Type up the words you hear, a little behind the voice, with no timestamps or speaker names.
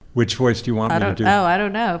Which voice do you want me to do? Oh, I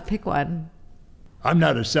don't know. Pick one. I'm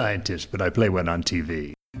not a scientist, but I play one on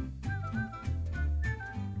TV.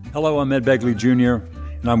 Hello, I'm Ed Begley Jr.,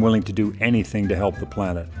 and I'm willing to do anything to help the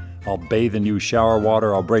planet. I'll bathe and use shower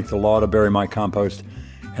water, I'll break the law to bury my compost,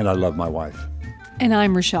 and I love my wife. And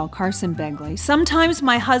I'm Rochelle Carson Begley. Sometimes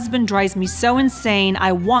my husband drives me so insane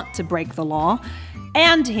I want to break the law,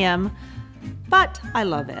 and him, but I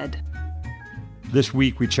love Ed. This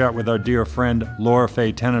week we chat with our dear friend Laura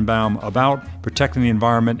Faye Tenenbaum about protecting the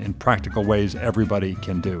environment in practical ways everybody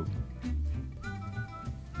can do.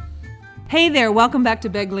 Hey there, welcome back to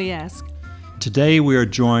Begley-esque. Today we are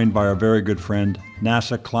joined by our very good friend,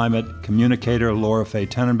 NASA climate communicator Laura Faye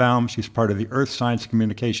Tenenbaum. She's part of the Earth Science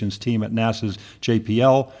Communications team at NASA's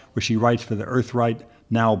JPL, where she writes for the Earthright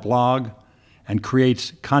Now blog and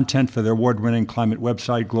creates content for their award-winning climate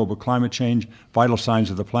website, Global Climate Change, Vital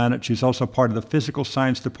Signs of the Planet. She's also part of the Physical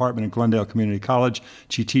Science Department at Glendale Community College.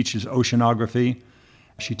 She teaches oceanography.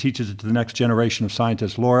 She teaches it to the next generation of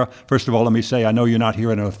scientists. Laura, first of all, let me say, I know you're not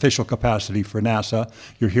here in an official capacity for NASA.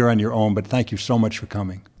 You're here on your own, but thank you so much for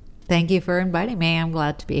coming. Thank you for inviting me. I'm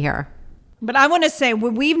glad to be here. But I want to say,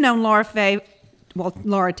 we've known Laura Faye,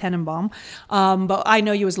 Laura Tenenbaum, but I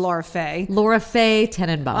know you as Laura Faye. Laura Faye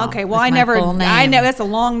Tenenbaum. Okay, well, I know that's a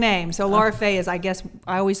long name. So Laura Faye is, I guess,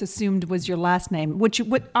 I always assumed was your last name, which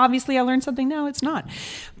obviously I learned something now, it's not.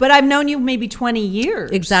 But I've known you maybe 20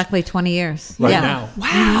 years. Exactly 20 years. Right now.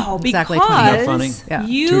 Wow, exactly because 20 years. Yeah.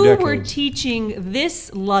 You were teaching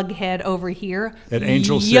this lughead over here at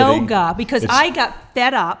Angel City. Yoga, because I got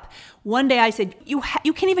fed up. One day I said, you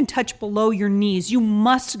can't even touch below your knees. You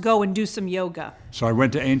must go and do some yoga. So I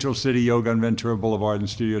went to Angel City Yoga on Ventura Boulevard in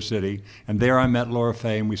Studio City, and there I met Laura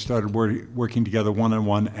Faye, and we started working together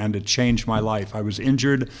one-on-one, and it changed my life. I was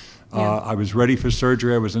injured. I was ready for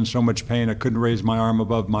surgery. I was in so much pain I couldn't raise my arm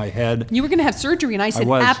above my head. You were going to have surgery, and I said,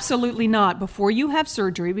 absolutely not. Before you have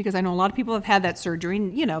surgery, because I know a lot of people have had that surgery,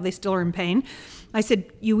 and they still are in pain. I said,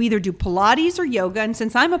 you either do Pilates or yoga. And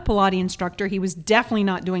since I'm a Pilates instructor, he was definitely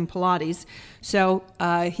not doing Pilates. So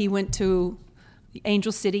he went to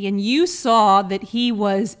Angel City, and you saw that he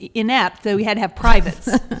was inept, so we had to have privates.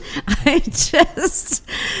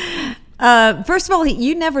 First of all,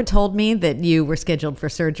 you never told me that you were scheduled for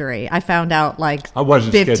surgery. I found out I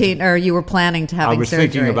wasn't 15, scheduled. Or you were planning to having surgery. I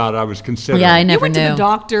was thinking about it. I was considering. Yeah, I never knew. You went to the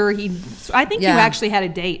doctor. I think you actually had a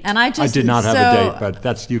date. And I did not have a date,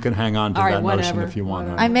 but you can hang on to that notion if you want.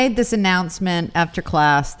 I made this announcement after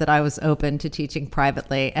class that I was open to teaching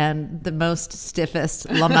privately, and the most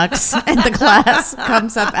stiffest lummox in the class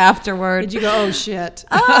comes up afterward. Did you go, oh shit?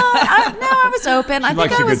 No, I was open. She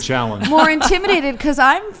likes a good challenge. More intimidated because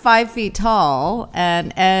I'm 5 feet tall,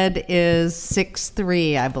 and Ed is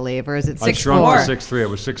 6'3", I believe, or is it 6'4"? I shrunk to 6'3". I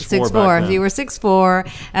was 6'4" back then. You were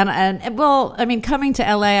 6'4", and well, I mean, coming to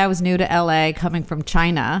LA, I was new to LA, coming from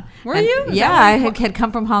China. Were you? Yeah, I had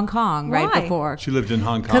come from Hong Kong right before. She lived in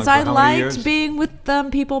Hong Kong because I liked being with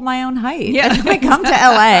people my own height. Yeah, and I come to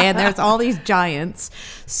LA, and there's all these giants.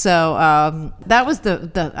 So that was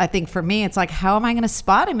the I think for me, it's like, how am I going to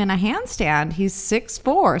spot him in a handstand? He's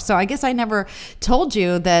 6'4". So I guess I never told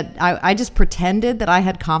you that. I just pretended that I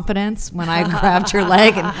had confidence when I grabbed your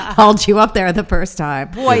leg and hauled you up there the first time.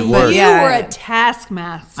 Boy, you were a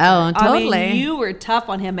taskmaster. Oh, totally. I mean, you were tough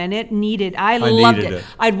on him, and I loved it.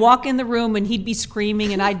 I'd walk in the room, and he'd be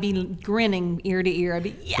screaming, and I'd be grinning ear to ear. I'd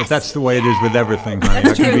be, yes! But that's the way it is with everything, honey.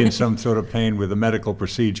 I could be in some sort of pain with a medical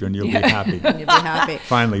procedure, and you'll be happy. You'll be happy.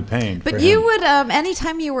 Finally pain. But you would,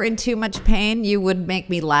 anytime you were in too much pain, you would make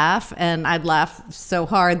me laugh, and I'd laugh so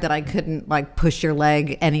hard that I couldn't push your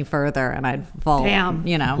leg any further, and I'd fall. Damn.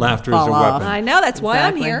 Laughter fall is a off. weapon. I know, that's why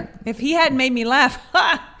I'm here. If he hadn't made me laugh,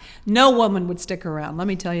 no woman would stick around. Let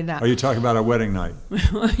me tell you that. Are you talking about our wedding night?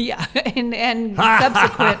 Yeah, and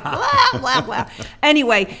subsequent blah, blah, blah.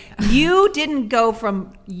 Anyway, you didn't go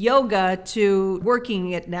from yoga to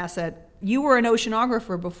working at NASA. You were an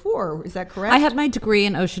oceanographer before, is that correct? I had my degree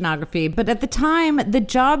in oceanography, but at the time, the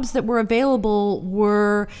jobs that were available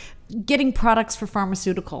were getting products for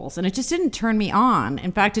pharmaceuticals, and it just didn't turn me on.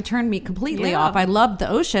 In fact, it turned me completely off. I loved the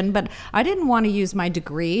ocean, but I didn't want to use my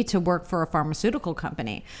degree to work for a pharmaceutical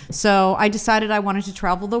company. So I decided I wanted to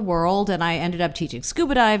travel the world, and I ended up teaching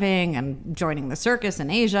scuba diving and joining the circus in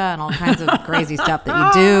Asia and all kinds of crazy stuff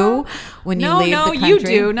that you do when you leave the country. No, you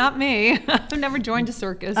do, not me. I've never joined a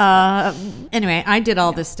circus. Anyway, I did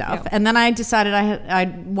all this stuff, and then I decided I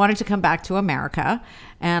wanted to come back to America.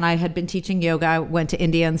 And I had been teaching yoga. I went to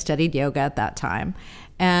India and studied yoga at that time.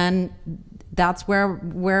 And that's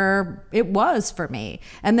where it was for me.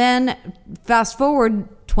 And then fast forward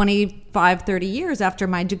 25, 30 years after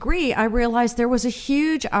my degree, I realized there was a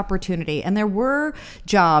huge opportunity, and there were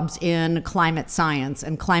jobs in climate science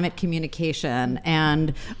and climate communication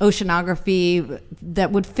and oceanography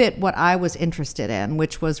that would fit what I was interested in,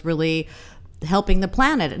 which was really helping the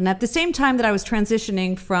planet. And at the same time that I was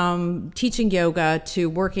transitioning from teaching yoga to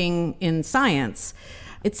working in science,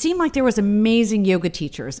 it seemed like there was amazing yoga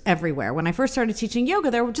teachers everywhere. When I first started teaching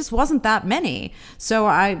yoga, there just wasn't that many. So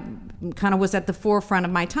I kind of was at the forefront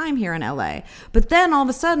of my time here in LA. But then all of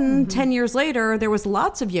a sudden, 10 years later, there was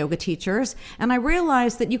lots of yoga teachers. And I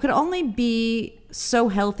realized that you could only be so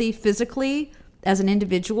healthy physically as an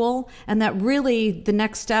individual, and that really the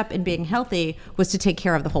next step in being healthy was to take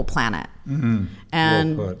care of the whole planet.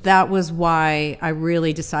 And that was why I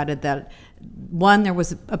really decided that, one, there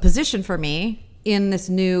was a position for me in this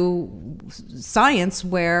new science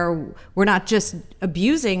where we're not just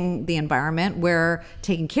abusing the environment, we're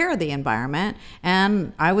taking care of the environment.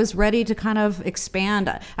 And I was ready to kind of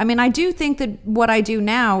expand. I mean, I do think that what I do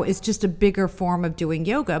now is just a bigger form of doing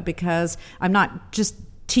yoga, because I'm not just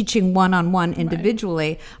teaching one-on-one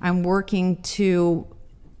individually. I'm working to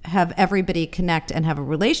have everybody connect and have a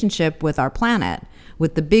relationship with our planet,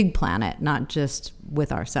 with the big planet, not just with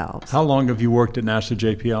ourselves. How long have you worked at NASA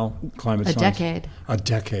JPL, climate science? A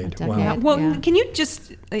decade. Wow. Well, can you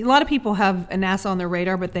just, a lot of people have NASA on their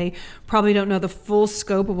radar, but they probably don't know the full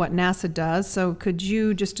scope of what NASA does. So could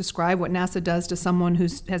you just describe what NASA does to someone who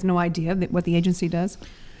has no idea what the agency does?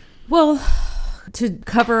 Well, to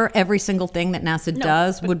cover every single thing that NASA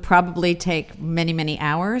does would probably take many, many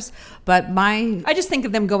hours. But I just think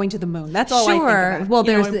of them going to the moon. That's all I think about. Well,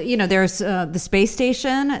 there's the space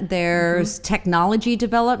station. There's technology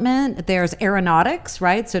development. There's aeronautics,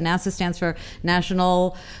 right? So NASA stands for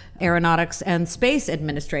National Aeronautics and Space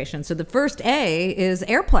Administration. So the first A is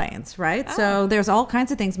airplanes, right? So there's all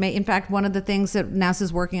kinds of things. In fact, one of the things that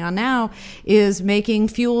NASA's working on now is making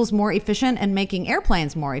fuels more efficient and making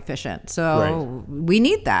airplanes more efficient. So we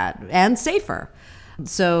need that, and safer.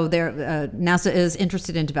 So NASA is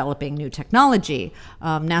interested in developing new technology.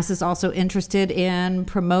 NASA is also interested in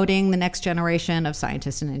promoting the next generation of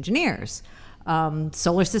scientists and engineers.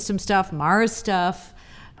 Solar system stuff, Mars stuff,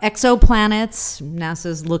 exoplanets.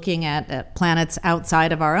 NASA's looking at planets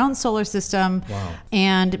outside of our own solar system. Wow.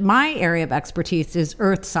 And my area of expertise is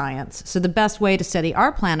Earth science. So the best way to study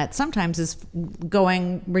our planet sometimes is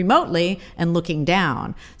going remotely and looking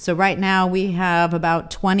down. So right now we have about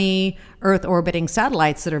 20 Earth orbiting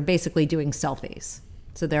satellites that are basically doing selfies.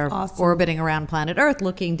 So they're orbiting around planet Earth,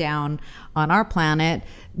 looking down on our planet,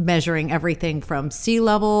 measuring everything from sea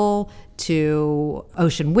level to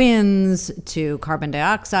ocean winds, to carbon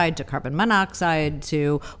dioxide, to carbon monoxide,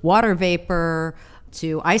 to water vapor,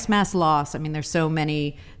 to ice mass loss. I mean, there's so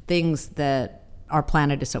many things that our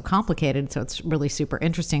planet is so complicated, so it's really super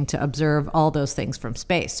interesting to observe all those things from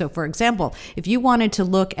space. So, for example, if you wanted to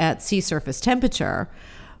look at sea surface temperature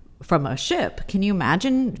from a ship, can you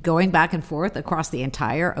imagine going back and forth across the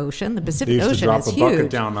entire ocean? The Pacific Ocean is huge. They used to drop a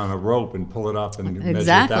bucket down on a rope and pull it up and measure it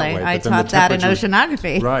that way. I taught that in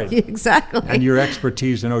oceanography. Right. Exactly. And your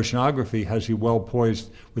expertise in oceanography has you well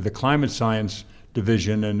poised with the climate science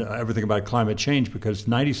division and everything about climate change, because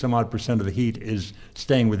 90-some-odd% of the heat is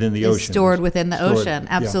staying within the ocean. Stored within the ocean,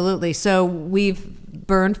 absolutely. Yeah. So we've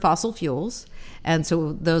burned fossil fuels. And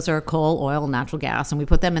so those are coal, oil, natural gas, and we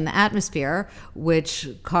put them in the atmosphere, which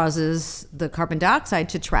causes the carbon dioxide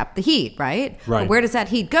to trap the heat, right? But where does that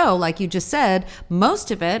heat go? Like you just said, most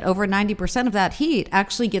of it, over 90% of that heat,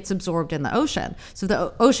 actually gets absorbed in the ocean. So if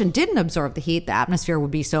the ocean didn't absorb the heat, the atmosphere would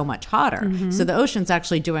be so much hotter. Mm-hmm. So the ocean's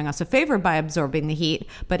actually doing us a favor by absorbing the heat,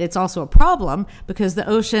 but it's also a problem because the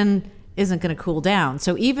ocean isn't going to cool down.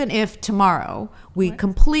 So even if tomorrow we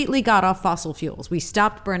completely got off fossil fuels, we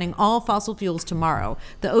stopped burning all fossil fuels tomorrow,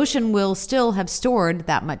 the ocean will still have stored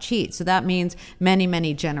that much heat. So that means many,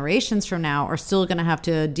 many generations from now are still going to have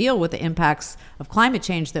to deal with the impacts of climate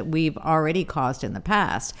change that we've already caused in the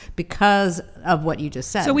past because of what you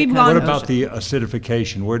just said. So what about the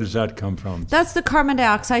acidification? Where does that come from? That's the carbon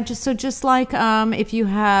dioxide. Just like if you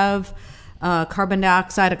have carbon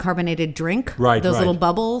dioxide, a carbonated drink, those little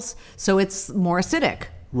bubbles, so it's more acidic.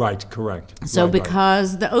 Right, correct. So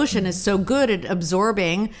because the ocean is so good at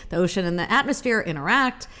absorbing, the ocean and the atmosphere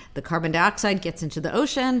interact, the carbon dioxide gets into the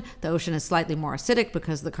ocean is slightly more acidic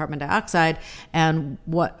because of the carbon dioxide. And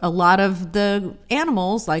what a lot of the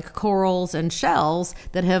animals, like corals and shells,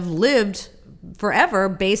 that have lived forever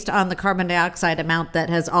based on the carbon dioxide amount that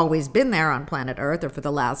has always been there on planet Earth, or for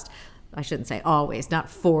the last I shouldn't say always, not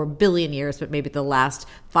 4 billion years, but maybe the last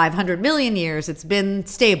 500 million years, it's been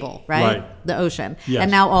stable, right? The ocean. Yes.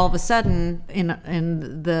 And now all of a sudden, in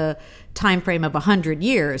the time frame of 100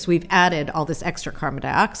 years, we've added all this extra carbon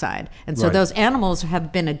dioxide. And so those animals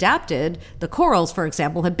have been adapted. The corals, for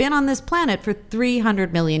example, have been on this planet for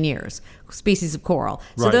 300 million years, species of coral.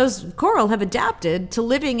 So those coral have adapted to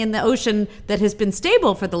living in the ocean that has been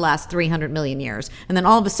stable for the last 300 million years. And then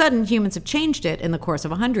all of a sudden, humans have changed it in the course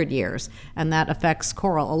of 100 years. And that affects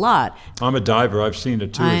coral a lot. I'm a diver. I've seen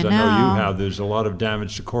it too, as I know you have. There's a lot of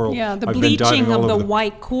damage to coral. Yeah, the bleaching of the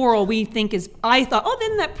white coral we think is, I thought, oh,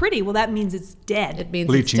 isn't that pretty? Well, that means it's dead. It means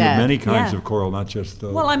bleaching it's dead. of many kinds of coral, not just the...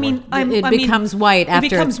 Well, I mean... It becomes white after it's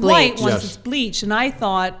bleached. It becomes white once it's bleached. And I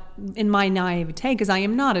thought, in my naivete, because I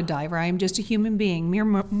am not a diver, I am just a human being,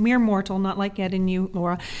 mere mortal, not like Ed and you,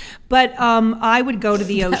 Laura. But I would go to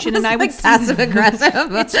the ocean and I would see... passive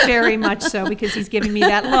aggressive. It's very much so, because he's giving me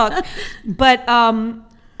that look. But...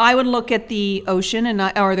 I would look at the ocean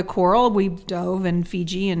or the coral. We dove in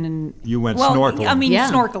Fiji and you went snorkeling. I mean,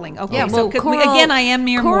 snorkeling. Okay, yeah, well, so again, I am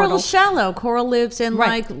mere mortal. Coral's shallow. Coral lives in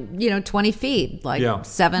 20 feet,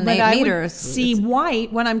 7, 8 meters. I would see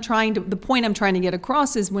white when I'm trying to. The point I'm trying to get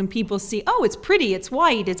across is when people see, oh, it's pretty, it's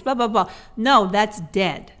white, it's blah blah blah. No, that's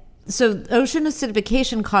dead. So ocean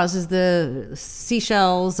acidification causes the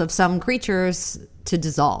seashells of some creatures to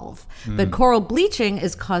dissolve, but coral bleaching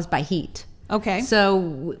is caused by heat. Okay.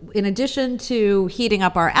 So in addition to heating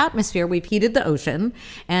up our atmosphere, we've heated the ocean.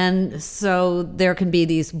 And so there can be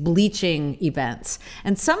these bleaching events.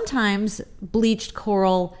 And sometimes bleached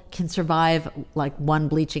coral can survive like one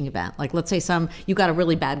bleaching event. Like let's say you got a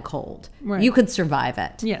really bad cold. Right. You could survive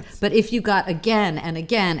it. Yes. But if you got again and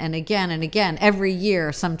again and again and again, every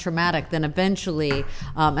year some traumatic, then eventually,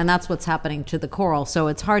 and that's what's happening to the coral. So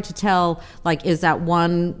it's hard to tell, like, is that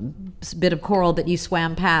one bit of coral that you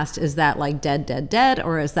swam past, is that like dead,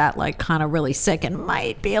 or is that like kind of really sick and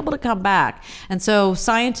might be able to come back? And so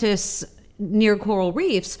scientists near coral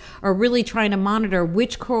reefs are really trying to monitor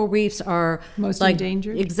which coral reefs are most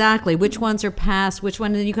endangered. Exactly. Which ones are past, which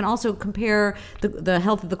one. And you can also compare the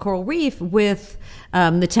health of the coral reef with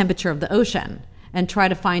the temperature of the ocean and try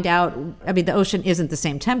to find out. I mean, the ocean isn't the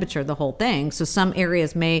same temperature, the whole thing. So some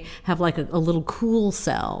areas may have like a little cool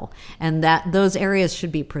cell, and that those areas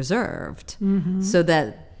should be preserved so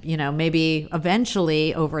that, maybe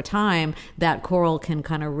eventually over time that coral can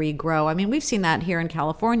kind of regrow. I mean, we've seen that here in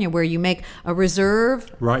California where you make a reserve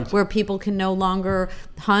where people can no longer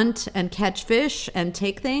hunt and catch fish and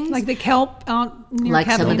take things. Like the kelp out near like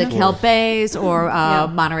Catalina. Some of the kelp bays or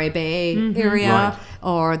Monterey Bay area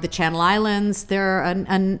or the Channel Islands. They're a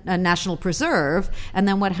national preserve. And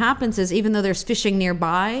then what happens is, even though there's fishing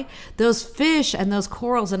nearby, those fish and those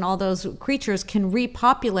corals and all those creatures can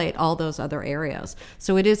repopulate all those other areas.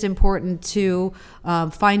 So it is important to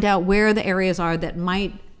find out where the areas are that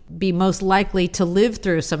might be most likely to live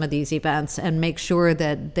through some of these events and make sure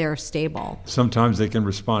that they're stable. Sometimes they can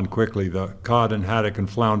respond quickly. The cod and haddock and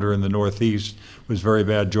flounder in the Northeast was very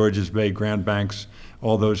bad. Georges Bay, Grand Banks,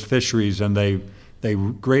 all those fisheries, and they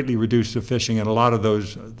greatly reduced the fishing, and a lot of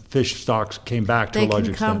those fish stocks came back to a large extent.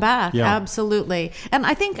 They can come back, absolutely. And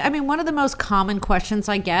I think, one of the most common questions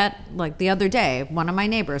I get, like the other day, one of my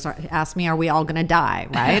neighbors asked me, are we all going to die,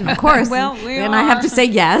 right? And of course, and I have to say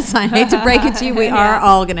yes. I hate to break it to you, we are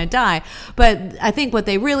all going to die. But I think what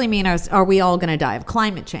they really mean is, are we all going to die of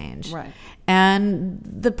climate change? Right. And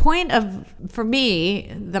the point for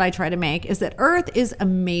me that I try to make is that Earth is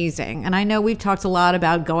amazing. And I know we've talked a lot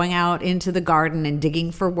about going out into the garden and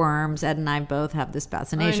digging for worms. Ed and I both have this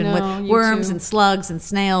fascination with worms and slugs and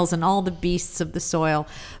snails and all the beasts of the soil.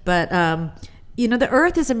 But, the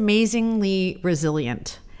Earth is amazingly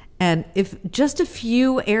resilient. And if just a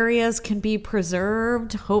few areas can be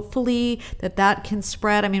preserved, hopefully that can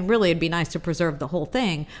spread. I mean, really, it'd be nice to preserve the whole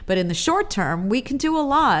thing. But in the short term, we can do a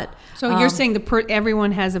lot. So you're saying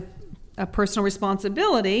everyone has a personal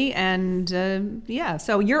responsibility, and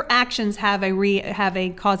so your actions have a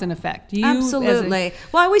cause and effect. Absolutely.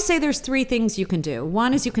 Well, I always say there's 3 things you can do.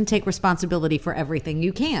 One is you can take responsibility for everything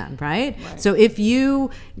you can, right? So if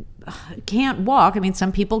you can't walk,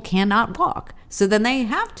 some people cannot walk, so then they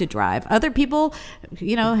have to drive. Other people,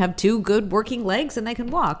 have 2 good working legs and they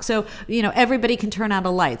can walk. So, everybody can turn out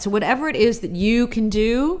a light. So whatever it is that you can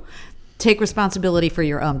do, take responsibility for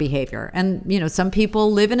your own behavior. And, some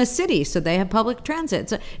people live in a city, so they have public transit.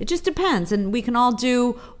 So it just depends. And we can all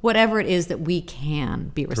do whatever it is that we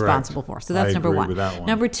can be responsible for. So that's number 1. With that one.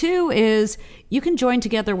 Number 2 is you can join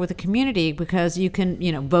together with a community, because you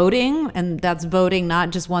can, voting, and that's voting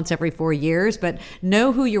not just once every 4 years, but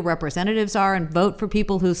know who your representatives are and vote for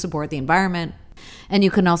people who support the environment. And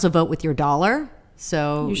you can also vote with your dollar.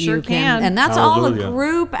 So you sure can. And that's Hallelujah. all a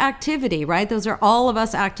group activity, right? Those are all of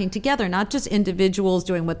us acting together, not just individuals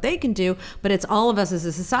doing what they can do, but it's all of us as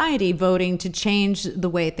a society voting to change the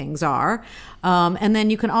way things are. And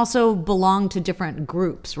then you can also belong to different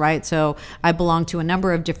groups, right? So I belong to a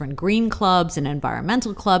number of different green clubs and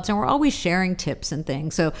environmental clubs, and we're always sharing tips and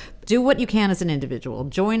things. So do what you can as an individual,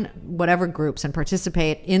 join whatever groups and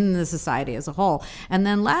participate in the society as a whole. And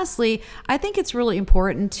then lastly, I think it's really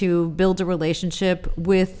important to build a relationship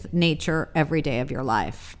with nature every day of your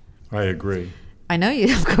life. I agree. I know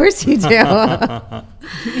you. Of course you do.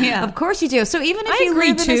 Yeah. Of course you do. So even if you agree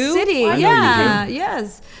live in a too. city, I know yeah, you do.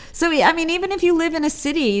 yes. So I mean, even if you live in a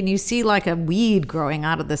city and you see like a weed growing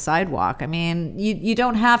out of the sidewalk, I mean, you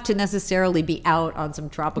don't have to necessarily be out on some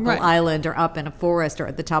tropical Right. island or up in a forest or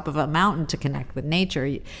at the top of a mountain to connect with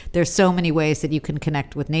nature. There's so many ways that you can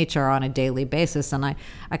connect with nature on a daily basis, and I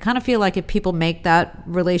kind of feel like if people make that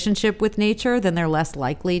relationship with nature, then they're less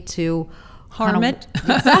likely to Harm it.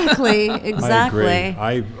 Exactly. I agree.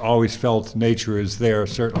 I've always felt nature is there,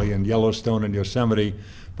 certainly in Yellowstone and Yosemite,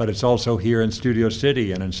 but it's also here in Studio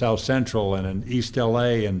City and in South Central and in East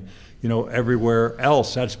LA and everywhere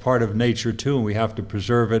else. That's part of nature too, and we have to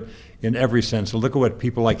preserve it in every sense. So look at what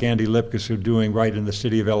people like Andy Lipkus are doing right in the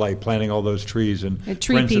city of LA, planting all those trees, and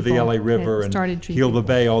Friends of the LA River and Heal the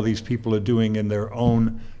Bay. All these people are doing in their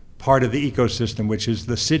own part of the ecosystem, which is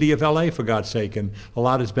the city of LA, for God's sake. And a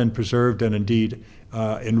lot has been preserved and indeed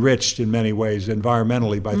enriched in many ways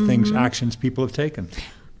environmentally by actions people have taken.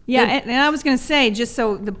 Yeah, and I was going to say, just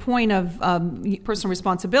so the point of personal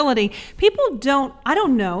responsibility, people don't, I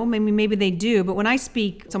don't know, maybe they do, but when I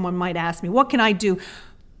speak, someone might ask me, what can I do?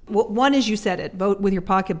 Well, one is, you said it, vote with your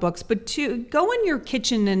pocketbooks, but two, go in your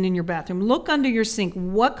kitchen and in your bathroom, look under your sink,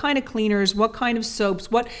 what kind of cleaners, what kind of soaps,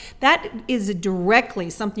 that is directly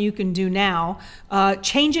something you can do now.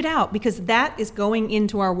 Change it out, because that is going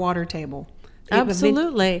into our water table.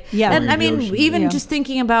 Absolutely. Yeah. And I mean, even Yeah. just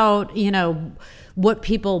thinking about, what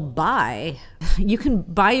people buy, you can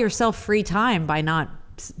buy yourself free time by not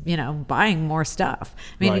buying more stuff.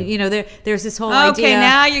 I mean, Right. there's this whole idea. Okay,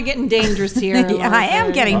 now you're getting dangerous here. Yeah, I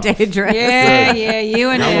am getting dangerous. Yeah, you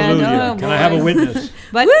and Hallelujah. Ed. Oh, Can I have a boy. witness?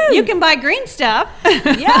 But Woo! you can buy green stuff.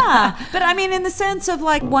 Yeah. But I mean, in the sense of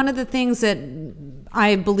like, one of the things that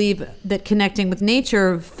I believe that connecting with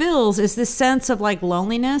nature fills is this sense of like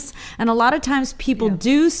loneliness. And a lot of times people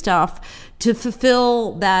do stuff to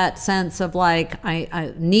fulfill that sense of like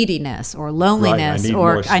neediness or loneliness,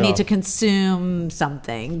 I need to consume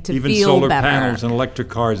something to Even feel solar better. panels and electric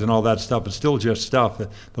cars and all that stuff, it's still just stuff.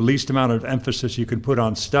 The least amount of emphasis you can put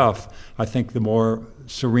on stuff, I think the more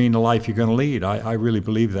serene life you're going to lead. I really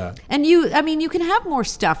believe that. And you can have more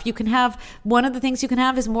stuff. You can have, one of the things you can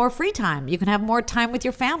have is more free time. You can have more time with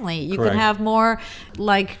your family. You Correct. can have more,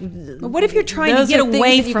 like. But what if you're trying to get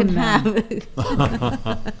away from them?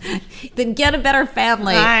 Then get a better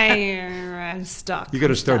family. I'm stuck. You got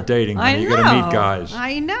to start dating. I You know. got to meet guys.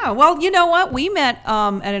 I know. Well, you know what? We met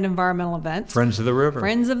at an environmental event. Friends of the River.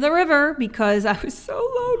 Friends of the River, because I was so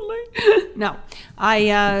lonely. No,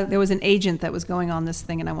 there was an agent that was going on this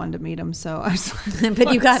thing, and I wanted to meet him. So I was.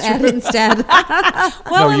 But you got Ed instead.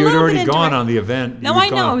 Well, No, a you had little already bit gone indirect. on the event. No, I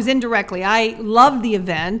know. It was indirectly. I loved the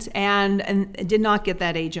event and did not get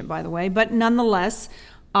that agent, by the way. But nonetheless,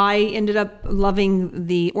 I ended up loving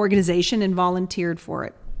the organization and volunteered for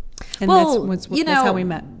it. And that's how we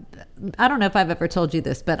met. I don't know if I've ever told you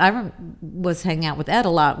this, but I was hanging out with Ed a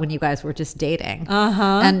lot when you guys were just dating.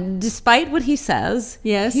 Uh-huh. And despite what he says,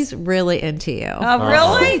 Yes. he's really into you.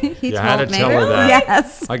 Really? He You told had to me. tell her that.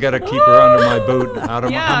 Yes. I got to keep her under my boot. How am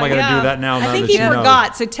I going to do that now? I now think that he she knows?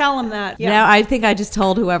 forgot, so tell him that. Yeah. Now I think I just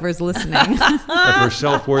told whoever's listening. If her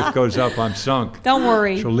self-worth goes up, I'm sunk. Don't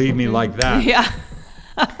worry. She'll leave me like that. Yeah.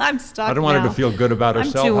 I'm stuck. I don't want her now. to feel good about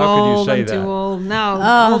herself. I'm too How old. could you say I'm that? too old. No,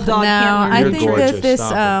 Oh, old dog no. can't learn. I You're think gorgeous. that this,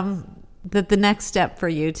 Stop that the next step for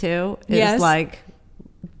you two is Yes. like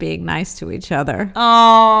being nice to each other.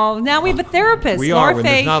 Oh, now we have a therapist. We Laura are. When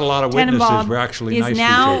there's Faye not a lot of witnesses, Tenenbaum we're actually is nice to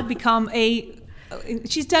now each other. become a.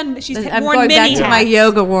 She's I'm worn going many back to my hats.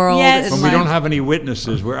 yoga world. Yes. When and we like- don't have any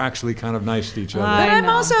witnesses, we're actually kind of nice to each other. I But I'm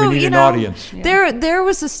know. also, We need an audience. There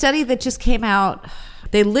was a study that just came out.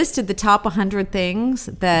 They listed the top 100 things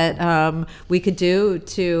that we could do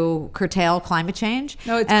to curtail climate change.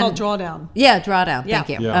 No, it's called drawdown. Yeah, drawdown. Yeah.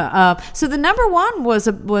 Thank you. Yeah. So the number one was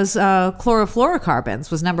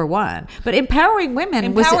chlorofluorocarbons was number one, but empowering women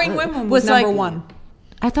Empowering women was number like, one.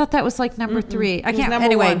 I thought that was like number 3. I can't.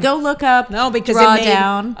 Anyway, one. Go look up. No, because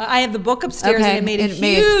Drawdown. I have the book upstairs, and it made a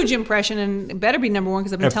huge impression, and it better be number 1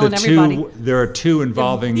 because I've been telling everybody. There are 2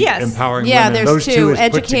 involving empowering women. There's those 2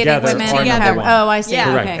 educating women. Oh, I see.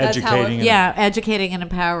 Yeah, correct. Okay. Educating. Educating and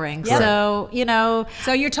empowering. Yep. So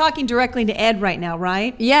So you're talking directly to Ed right now,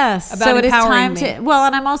 right? Yes. About so it is empowering time me. to. Well,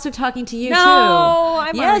 and I'm also talking to you too.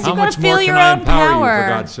 I'm yes, How you've got much to feel more your can I own empower power. you, for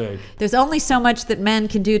God's sake? There's only so much that men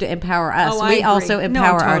can do to empower us. I we agree. also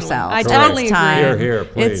empower totally. ourselves. I And totally it's time. agree. Here,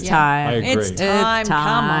 please. It's time. I agree. It's time.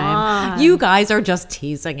 Come on. You guys are just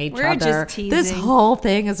teasing each We're other. just teasing. This whole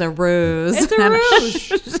thing is a ruse. It's a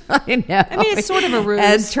ruse. I know. I mean, it's sort of a ruse.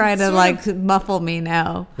 Ed's trying to Sort muffle me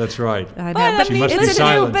now. That's right. I know. But, She must be it's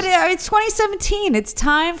silenced. it's 2017. It's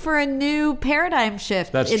time for a new paradigm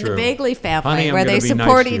shift That's in true. the Bagley family, Honey, I'm where gonna they be nice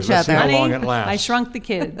support to you. each Let's see other. how long it lasts. I shrunk the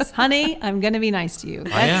kids. Honey, I'm going to be nice to you.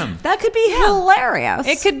 I am. That could be hilarious.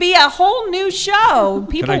 It could be a whole new show.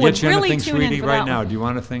 People Can I would get you really anything, tune in sweetie, for right that now? one. Do you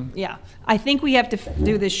want a thing? Yeah. I think we have to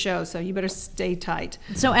do this show, so you better stay tight.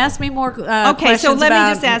 So ask me more Okay, so questions let me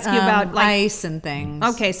about, just ask you about, like- ice and things.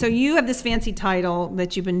 Okay, so you have this fancy title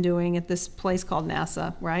that you've been doing at this place called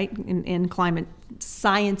NASA, right? In climate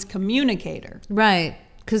science communicator. Right,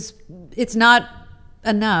 because it's not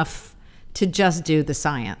enough to just do the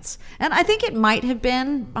science. And I think it might have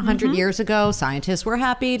been 100 years ago. Scientists were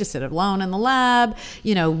happy to sit alone in the lab,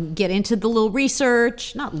 get into the little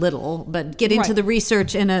research, not little, but get into the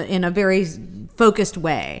research in a very focused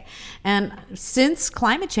way. And since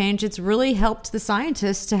climate change, it's really helped the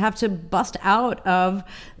scientists to have to bust out of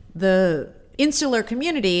the insular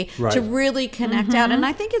community to really connect out. And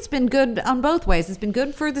I think it's been good on both ways. It's been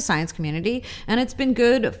good for the science community, and it's been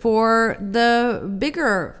good for the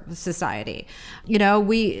bigger society.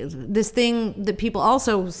 This thing that people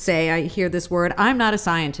also say, I hear this word, I'm not a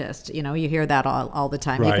scientist. You hear that all the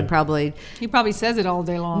time. Right. You can probably... He probably says it all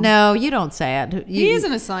day long. No, you don't say it. He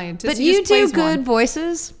isn't a scientist. But He you just do plays good one.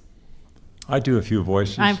 voices. I do a few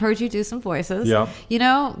voices. I've heard you do some voices. Yeah.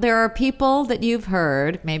 There are people that you've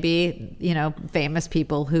heard, maybe, famous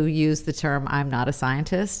people who use the term, I'm not a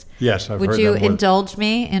scientist. Yes, I've heard Would you that one. indulge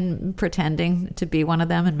me in pretending to be one of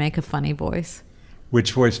them and make a funny voice?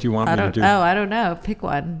 Which voice do you want me to do? I don't know. Pick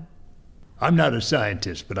one. I'm not a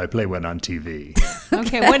scientist, but I play one on TV.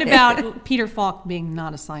 Okay, what about Peter Falk being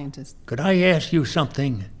not a scientist? Could I ask you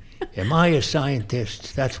something? Am I a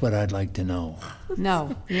scientist? That's what I'd like to know.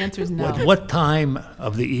 No. The answer is no. At what time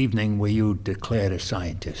of the evening were you declared a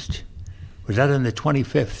scientist? Was that on the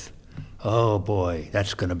 25th? Oh boy,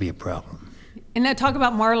 that's going to be a problem. And now talk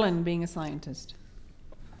about Marlon being a scientist.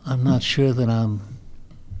 I'm not sure that I'm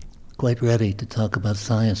quite ready to talk about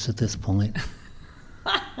science at this point.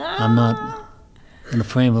 I'm not in a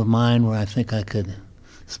frame of mind where I think I could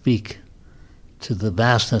speak to the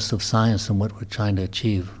vastness of science and what we're trying to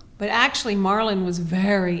achieve. But actually, Marlon was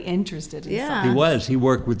very interested in science. He was. He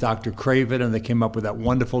worked with Dr. Craven, and they came up with that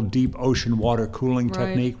wonderful deep ocean water cooling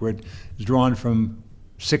technique where it's drawn from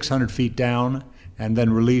 600 feet down and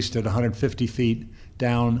then released at 150 feet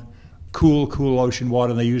down. Cool ocean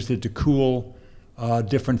water. And they used it to cool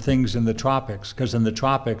different things in the tropics, because in the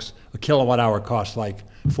tropics, a kilowatt hour costs like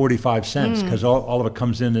 45 cents because all of it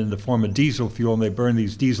comes in the form of diesel fuel, and they burn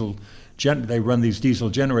these they run these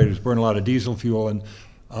diesel generators, burn a lot of diesel fuel, and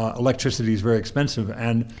electricity is very expensive,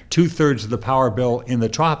 and 2/3 of the power bill in the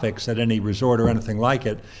tropics at any resort or anything like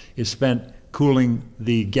it is spent cooling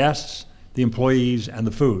the guests, the employees, and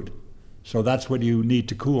the food. So that's what you need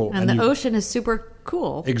to cool. And the ocean is super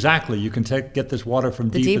cool. Exactly. You can get this water from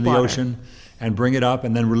deep in the water. ocean and bring it up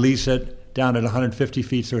and then release it down at 150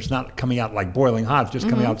 feet, so it's not coming out like boiling hot, it's just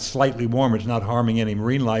coming out slightly warmer. It's not harming any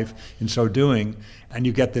marine life in so doing. And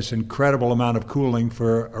you get this incredible amount of cooling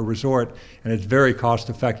for a resort, and it's very cost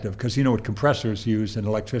effective, because you know what compressors use in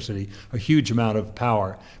electricity, a huge amount of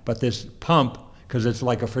power. But this pump, because it's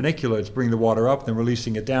like a funicular, it's bringing the water up, then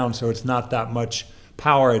releasing it down, so it's not that much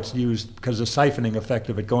power it's used, because the siphoning effect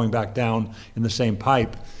of it going back down in the same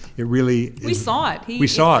pipe. It really We saw it. We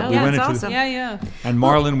saw it. We Yeah, went it's into awesome. Yeah. and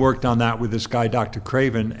Marlon worked on that with this guy, Dr.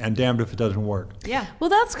 Craven, and damned if it doesn't work. Yeah. Well,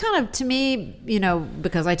 that's kind of, to me,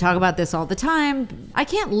 because I talk about this all the time, I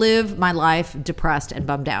can't live my life depressed and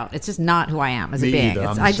bummed out. It's just not who I am as a Me being. either.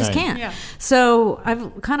 I'm the I just same. can't. Yeah. So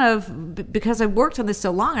I've kind of, because I've worked on this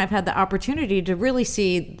so long, I've had the opportunity to really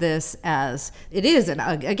see this as it is. And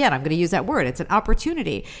again, I'm going to use that word. It's an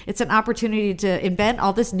opportunity. It's an opportunity to invent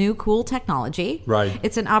all this new cool technology. Right.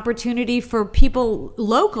 It's an opportunity opportunity for people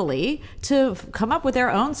locally to come up with their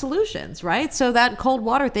own solutions, right? So that cold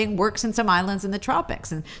water thing works in some islands in the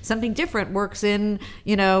tropics, and something different works in, I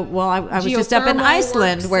was just up in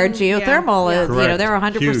Iceland where geothermal is, they're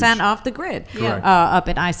 100% off the grid up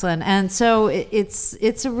in Iceland. And so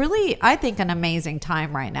it's a really, I think, an amazing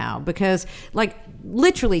time right now, because like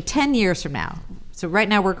literally 10 years from now, so right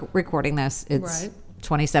now we're recording this, it's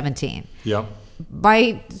 2017. Yep.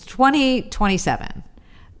 By 2027,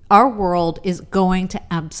 our world is going to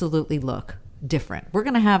absolutely look different. We're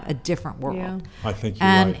going to have a different world. Yeah. I think you're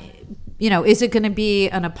right. And, is it going to be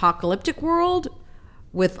an apocalyptic world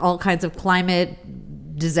with all kinds of climate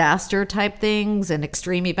disaster type things and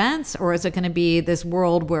extreme events, or is it going to be this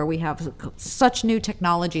world where we have such new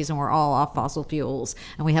technologies and we're all off fossil fuels,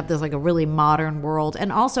 and we have this like a really modern world,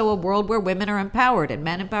 and also a world where women are empowered and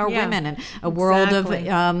men empower women, and a world of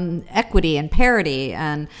equity and parity,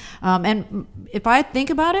 and if I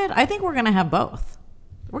think about it, I think we're going to have both.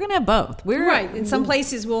 We're going to have both. We're right. In some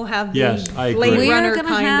places, we'll have I Blade agree. Runner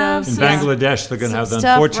kind of. In Bangladesh, they're going to have the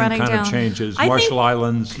unfortunate kind of changes. Marshall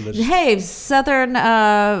Islands. Hey, southern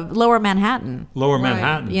Lower Manhattan. Lower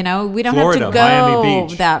Manhattan. We don't Florida, have to go Miami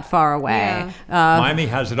Beach. that far away. Miami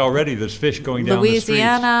has it already. There's fish going down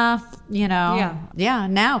Louisiana, the streets.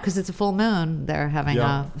 now because it's a full moon, they're having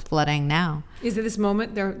flooding now. Is it this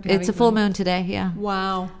moment? It's a full moon today, yeah.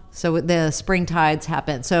 Wow. So the spring tides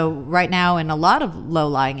happen. So right now in a lot of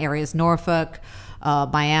low-lying areas, Norfolk,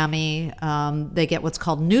 Miami, they get what's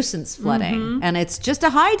called nuisance flooding. And it's just a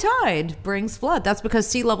high tide brings flood. That's because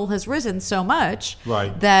sea level has risen so much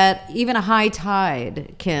that even a high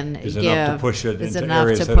tide is enough to push it into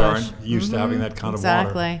areas that aren't used to having that kind of water.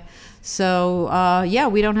 Exactly. So,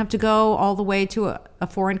 we don't have to go all the way to a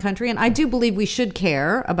foreign country. And I do believe we should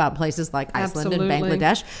care about places like Iceland and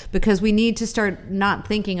Bangladesh, because we need to start not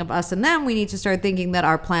thinking of us and them. We need to start thinking that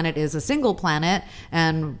our planet is a single planet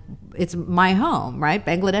and it's my home, right?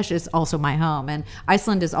 Bangladesh is also my home, and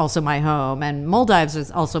Iceland is also my home, and Maldives is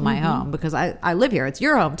also my home, because I live here. It's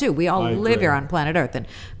your home too. We all live here on planet Earth. And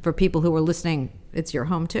for people who are listening, it's your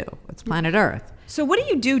home too. It's planet Earth. So what do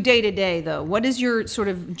you do day to day, though? What is your sort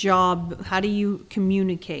of job? How do you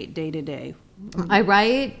communicate day to day? I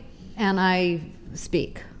write and I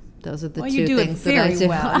speak. Those are the two things that I do. You do it very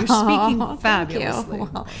well. You're speaking fabulously.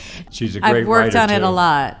 Well, she's a great writer. I've worked on it a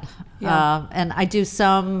lot. Yeah. And I do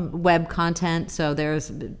some web content. So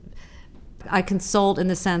I consult in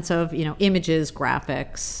the sense of, images,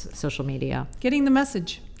 graphics, social media. Getting the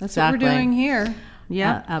message. That's what we're doing here.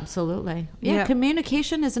 Yeah, absolutely. Yeah,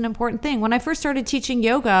 communication is an important thing. When I first started teaching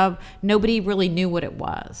yoga, nobody really knew what it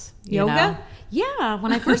was. Yoga? Yeah,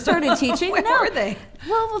 when I first started teaching. Where were they?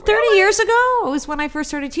 Well, 30 years ago was when I first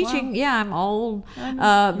started teaching. Wow. Yeah, I'm old.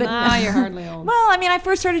 But you're hardly old. Well, I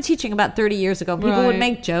first started teaching about 30 years ago. People would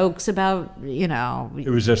make jokes about, It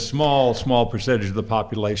was a small percentage of the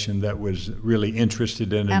population that was really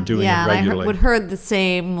interested in and doing it regularly. And I would heard the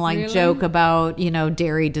same joke about,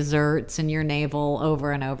 dairy desserts in your navel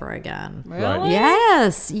over and over again. Really?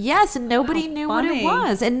 Right. Yes, and nobody knew what it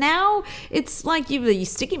was. And now it's like the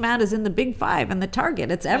sticky mat is in the Big Five and the Target.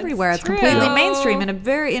 It's everywhere. It's completely mainstream and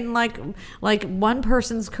in like one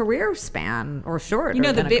person's career span or short.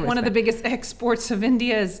 One of the biggest exports of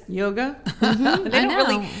India is yoga. They don't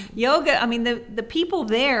really yoga. The people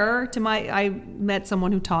there. I met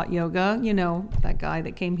someone who taught yoga. That guy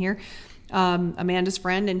that came here. Amanda's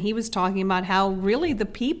friend, and he was talking about how really the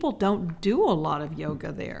people don't do a lot of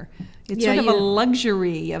yoga there. It's sort of a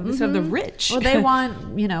luxury of sort of the rich. Well, they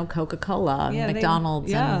want, Coca-Cola and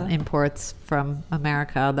McDonald's and imports from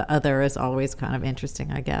America. The other is always kind of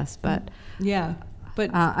interesting, I guess. But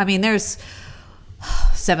there's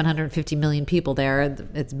 750 million people there.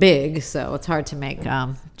 It's big, so it's hard to make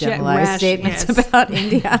generalized statements about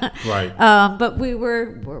India. Right. But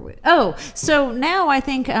so now I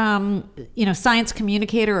think science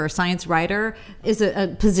communicator or science writer is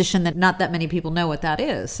a position that not that many people know what that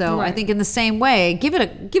is. So I think in the same way, give it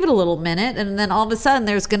a little minute, and then all of a sudden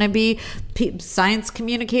there's going to be science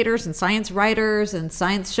communicators and science writers and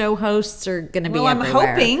science show hosts are going to be everywhere.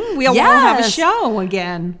 I'm hoping we'll all have a show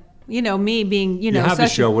again. Me being, You have a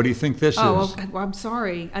show. What do you think this is? Oh, I'm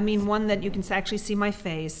sorry. One that you can actually see my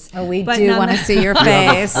face. Oh, we do want to see your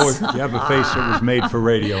face. You have a face that was made for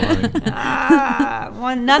radio, honey.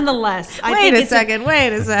 Nonetheless. Wait a second.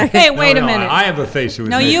 Hey, wait a minute. I have a face that was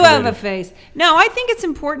made for radio. No, you have a face. No, I think it's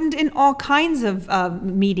important in all kinds of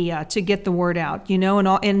media to get the word out,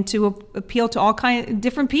 and to appeal to all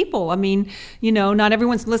different people. Not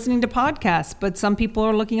everyone's listening to podcasts, but some people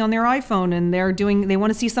are looking on their iPhone and they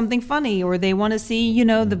want to see something something funny, or they want to see,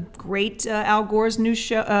 the great Al Gore's new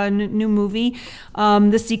show, new movie,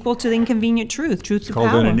 the sequel to The Inconvenient Truth to Power. It's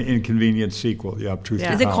called an inconvenient sequel. Yeah, Truth to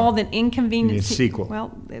Power. Is it called an inconvenient sequel?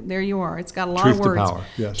 Well, there you are. It's got a lot Truth of words. Truth to Power,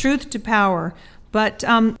 yes. Truth to Power. But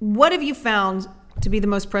what have you found to be the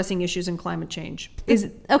most pressing issues in climate change?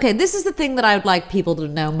 Okay, this is the thing that I would like people to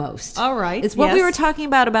know most. All right. It's what we were talking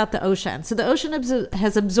about the ocean. So the ocean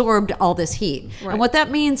has absorbed all this heat. Right. And what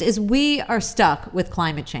that means is we are stuck with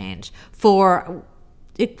climate change for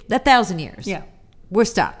 1,000 years. Yeah. We're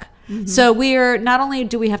stuck. Mm-hmm. So we're not only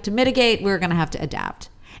do we have to mitigate, we're going to have to adapt.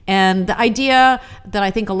 And the idea that I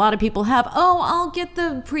think a lot of people have, I'll get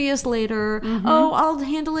the Prius later. Mm-hmm. I'll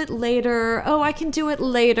handle it later. I can do it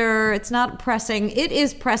later. It's not pressing. It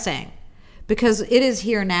is pressing because it is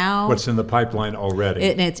here now. What's in the pipeline already?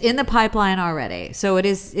 It's in the pipeline already. So it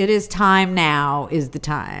is time now is the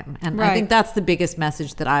time. And right. I think that's the biggest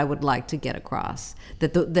message that I would like to get across.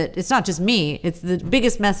 That it's not just me. It's the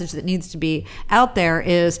biggest message that needs to be out there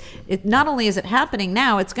is it not only is it happening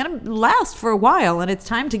now, it's going to last for a while, and it's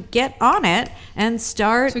time to get on it and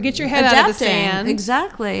start. So get your head adapting. out of the sand.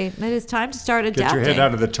 Exactly. It is time to start adapting. Get your head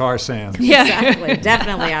out of the tar sand. Yeah. Exactly.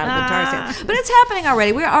 Definitely out of the tar sand. But it's happening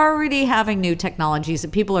already. We're already having new technologies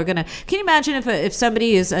that people are going to. Can you imagine if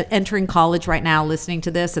somebody is entering college right now listening to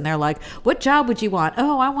this and they're like, what job would you want?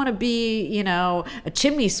 I want to be, a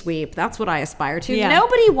chimney sweep. That's what I aspire to. Yeah.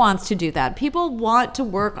 Nobody wants to do that. People want to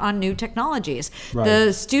work on new technologies. Right.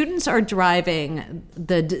 The students are driving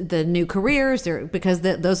the new careers because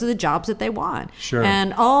those are the jobs that they want. Sure.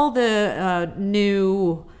 And all the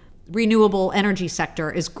new renewable energy sector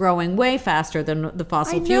is growing way faster than the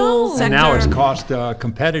fossil fuel sector. And now it's cost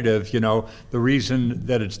competitive. The reason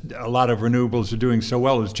that a lot of renewables are doing so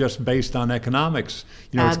well is just based on economics.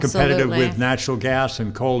 It's competitive with natural gas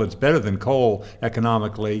and coal. It's better than coal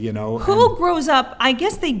economically. Who grows up? I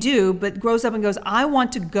guess they do, but grows up and goes, I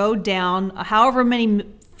want to go down however many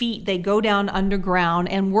feet they go down underground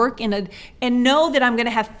and work and know that I'm going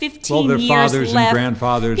to have 15 years left. Well, their fathers and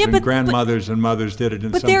grandfathers and grandmothers and mothers did it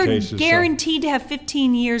in some cases. But they're guaranteed to have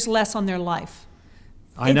 15 years less on their life.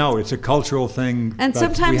 I know, it's a cultural thing. And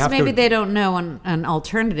sometimes maybe they don't know an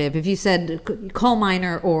alternative. If you said coal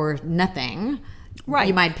miner or nothing, right,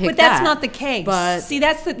 you might pick that. But that's not the case. But see,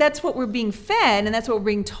 that's what we're being fed, and that's what we're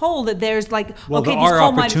being told, that there's there are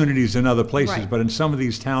opportunities in other places, right. But in some of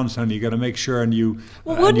these towns, honey, you got to make sure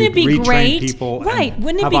wouldn't it be great? People right?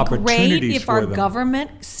 Wouldn't it be great if our them.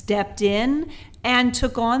 Government stepped in and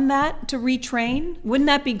took on that to retrain? Wouldn't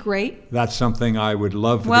that be great? That's something I would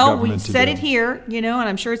love for the government to do. Well, we said it here, and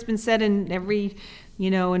I'm sure it's been said in every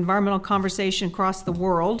environmental conversation across the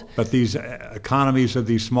world. But these economies of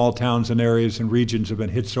these small towns and areas and regions have been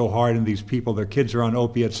hit so hard, and these people, their kids are on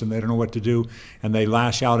opiates and they don't know what to do, and they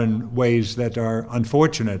lash out in ways that are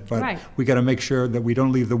unfortunate. But right. We got to make sure that we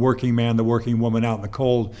don't leave the working man, the working woman out in the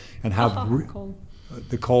cold and have cold.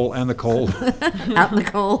 The coal and the cold. Out in the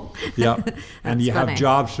cold. Yeah. And you have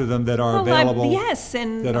jobs for them that are available. Yes,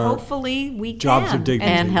 and hopefully we can. Jobs of dignity.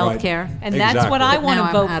 And healthcare. Right. And that's what I want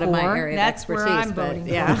to vote out for. Of my area that's of where I'm voting.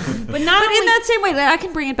 Yeah. But in that same way, I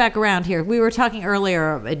can bring it back around here. We were talking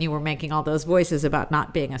earlier, and you were making all those voices about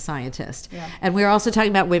not being a scientist. Yeah. And we were also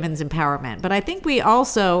talking about women's empowerment. But I think we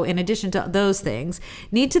also, in addition to those things,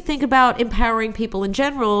 need to think about empowering people in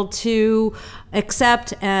general to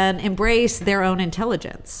accept and embrace their own intelligence.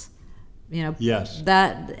 Yes.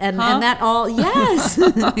 That and that all yes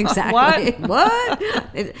exactly what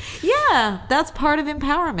yeah, that's part of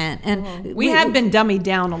empowerment, and we have been dummied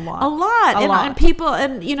down a lot and people,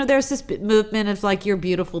 and there's this movement of like, you're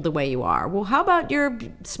beautiful the way you are. Well, how about you're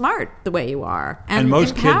smart the way you are, and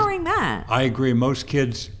most empowering kids, that. I agree. Most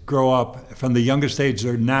kids grow up from the youngest age,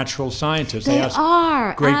 they're natural scientists. They ask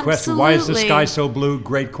are. Great Absolutely. question. Why is the sky so blue?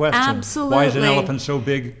 Great question. Absolutely. Why is an elephant so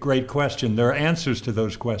big? Great question. There are answers to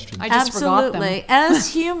those questions. I just forgot them.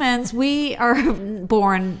 As humans, we are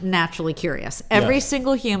born naturally curious. Every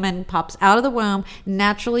single human pops out of the womb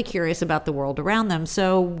naturally curious about the world around them.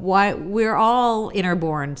 So we're all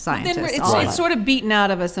inner-born scientists. It's sort of beaten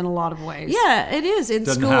out of us in a lot of ways. Yeah, it is.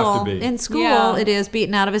 Doesn't have to be. In school, it is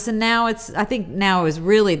beaten out of us. And now I think now is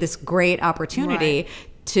really this great opportunity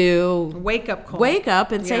to wake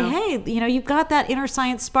up and say, hey, you've got that inner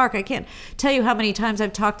science spark. I can't tell you how many times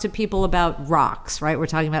I've talked to people about rocks, right? We're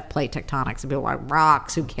talking about plate tectonics, and people are like,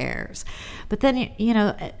 rocks, who cares? But then,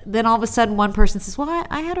 then all of a sudden one person says, well,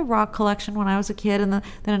 I had a rock collection when I was a kid. And then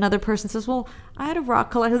another person says, well, I had a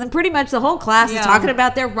rock collection. And then pretty much the whole class is talking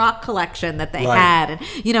about their rock collection that they had.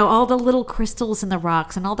 And, all the little crystals in the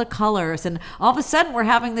rocks and all the colors. And all of a sudden we're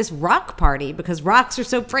having this rock party because rocks are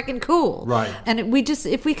so freaking cool. Right. And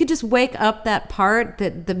if if we could just wake up that part,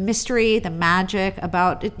 the mystery, the magic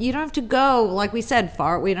about it. You don't have to go, like we said,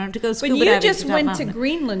 far. We don't have to go scuba diving. But you just went to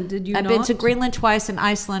Greenland, did you not? I've been to Greenland twice and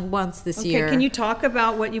Iceland once this year. Okay, can you talk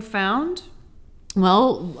about what you found?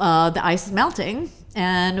 Well, the ice is melting,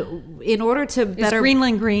 and in order to better... Is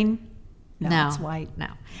Greenland green? No, it's white. No.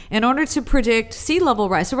 In order to predict sea level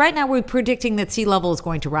rise, so right now we're predicting that sea level is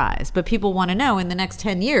going to rise, but people want to know in the next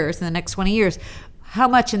 10 years, in the next 20 years, how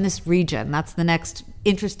much in this region? That's the next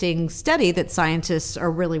interesting study that scientists are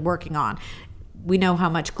really working on. We know how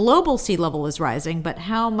much global sea level is rising, but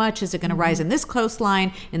how much is it going to rise in this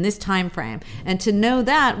coastline, in this time frame? And to know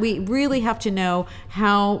that, we really have to know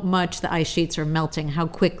how much the ice sheets are melting, how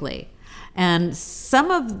quickly. And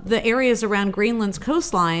some of the areas around Greenland's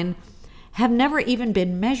coastline have never even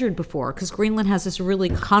been measured before, because Greenland has this really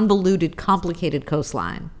convoluted, complicated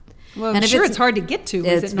coastline. Well, I'm sure it's hard to get to, is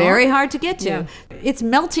it not? It's very hard to get to. Yeah. It's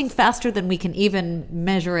melting faster than we can even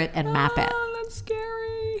measure it and map it. Oh, that's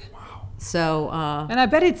scary. Wow. So, and I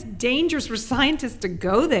bet it's dangerous for scientists to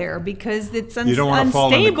go there because it's unstable. You don't want to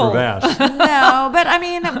fall in the crevasse. No, but I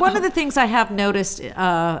mean, one of the things I have noticed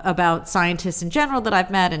about scientists in general that I've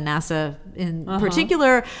met, and NASA in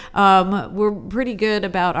particular, we're pretty good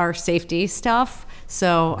about our safety stuff.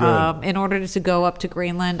 So in order to go up to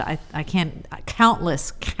Greenland, I can't,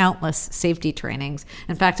 countless safety trainings.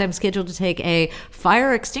 In fact, I'm scheduled to take a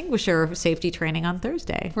fire extinguisher safety training on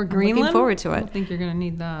Thursday. For Greenland? I'm looking forward to it. I don't think you're going to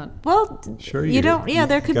need that. Well, sure you don't. Yeah,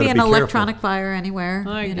 there could be an electronic fire anywhere.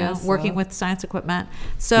 I guess working so. with science equipment.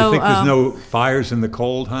 So you think there's no fires in the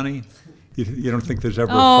cold, honey? You don't think there's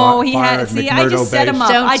ever fire at see, McMurdo I just set him Base? up.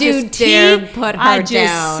 Don't I you just dare put her I just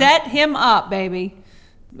down. set him up, baby.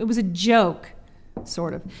 It was a joke,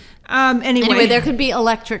 sort of. Anyway, there could be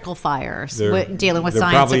electrical fires dealing with there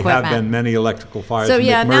science probably equipment. have been many electrical fires So in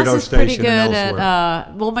yeah, McMurdo NASA's pretty Station good and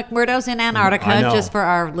elsewhere. at. McMurdo's in Antarctica. I know. Just for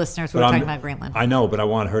our listeners, we're talking about Greenland. I know, but I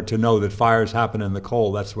want her to know that fires happen in the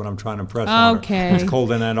cold. That's what I'm trying to impress on her. Okay. It's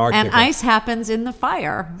cold in Antarctica. And ice happens in the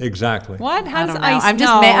fire. Exactly. what? How I does don't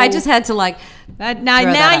know. ice? I just had to like.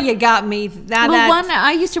 Now you got me.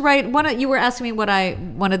 I used to write you were asking me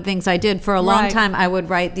one of the things I did for a long Right. time. I would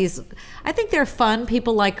write these. I think they're fun.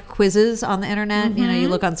 People like quizzes on the internet. You know, you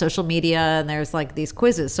look on social media and there's like these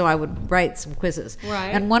quizzes. So I would write some quizzes. Right.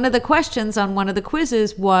 And one of the questions on one of the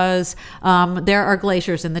quizzes was, there are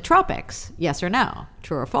glaciers in the tropics. Yes or no?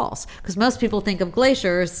 True or false? Because most people think of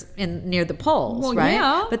glaciers near the poles, Well, right?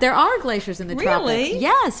 yeah. But there are glaciers in the Really? tropics.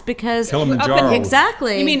 Yes, because Kilimanjaro.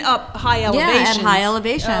 exactly. You mean up high elevation? Yeah, at high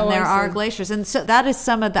elevation, Oh, there I are see. glaciers, and so that is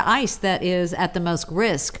some of the ice that is at the most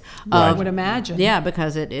risk. I would imagine. Yeah,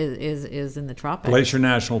 because it is in the tropics. Glacier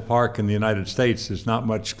National Park in the United States, there's not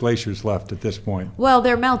much glaciers left at this point. Well,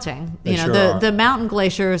 they're melting. They sure the are. mountain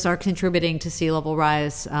glaciers are contributing to sea level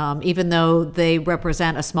rise, even though they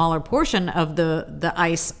represent a smaller portion of the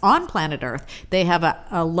ice on planet Earth. They have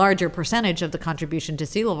a larger percentage of the contribution to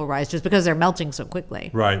sea level rise just because they're melting so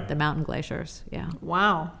quickly. Right. The mountain glaciers. Yeah.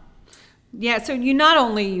 Wow. Yeah, so you not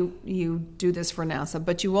only you do this for NASA,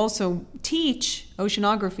 but you also teach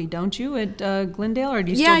oceanography, don't you, at Glendale, or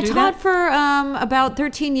do you still do that? Yeah, I taught for about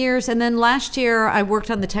 13 years, and then last year I worked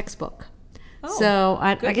on the textbook. Oh, So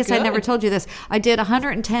I guess I never good. told you this. I did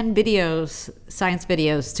 110 videos, science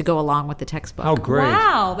videos, to go along with the textbook. How great.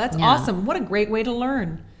 Wow, that's Yeah. awesome. What a great way to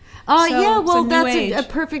learn. Oh, So yeah, it's well, new that's age. a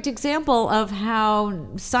perfect example of how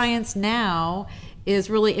science now is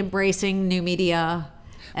really embracing new media.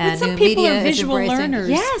 And some new people media are is visual embracing- learners.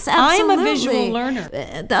 Yes, I'm absolutely. a visual learner.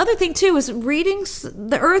 The other thing, too, is reading.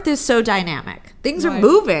 The Earth is so dynamic. Things are Right.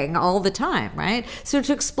 moving all the time, right? So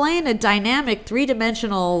to explain a dynamic,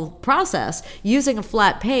 three-dimensional process using a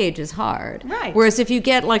flat page is hard. Right. Whereas if you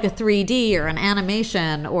get like a 3D or an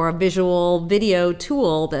animation or a visual video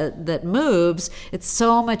tool that moves, it's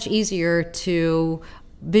so much easier to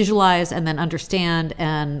visualize and then understand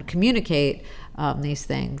and communicate these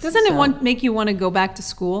things. Doesn't So- it make you want to go back to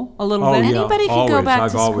school a little Oh, bit? yeah. Anybody can go always. back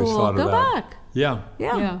I've to always school. thought of Go that. back. Yeah.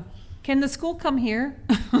 Yeah. Can the school come here?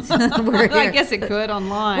 We're I here. guess it could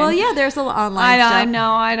online. Well, yeah, there's a lot online stuff. I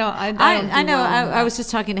know. I don't. I I know. I was just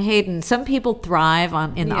talking to Hayden. Some people thrive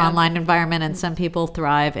in the Yeah. online environment, and some people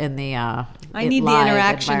thrive in the. I need the live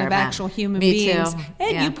interaction of environment. actual human Me beings. too.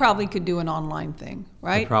 And Yeah. you probably could do an online thing, I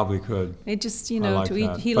right? probably could. It just, I like to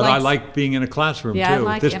that. he But likes. I like being in a classroom Yeah, I too.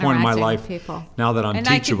 like At this point in my interacting life, with people. now that I'm and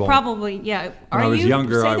teachable, I could probably, yeah. When I was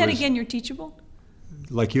younger, Say I that was- again. You're teachable.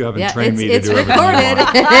 like you haven't Yeah, trained me to it's do everything you recorded.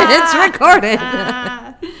 want. It's recorded.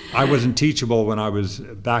 I wasn't teachable when I was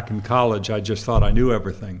back in college. I just thought I knew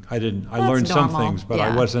everything. I didn't. I That's learned some normal. things, but Yeah.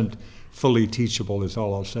 I wasn't fully teachable. Is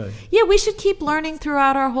all I'll say. Yeah, we should keep learning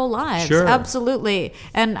throughout our whole lives. Sure. Absolutely.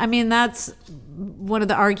 And I mean, that's one of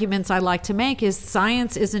the arguments I like to make is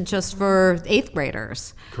science isn't just for 8th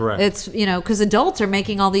graders. Correct. It's, because adults are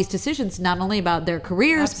making all these decisions, not only about their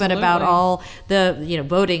careers, Absolutely. but about all the,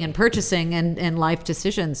 voting and purchasing and life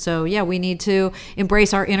decisions. So, yeah, we need to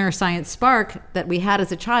embrace our inner science spark that we had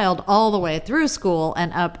as a child all the way through school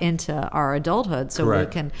and up into our adulthood. So Correct.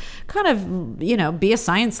 we can kind of, be a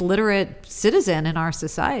science literate citizen in our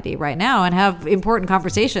society right now and have important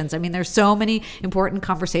conversations. I mean, there's so many important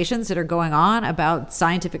conversations that are going on about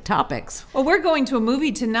scientific topics. Well, we're going to a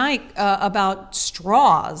movie tonight about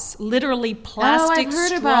straws, literally plastic I've heard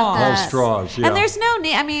straws. about that. All straws, yeah. And there's no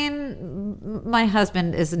need. I mean, my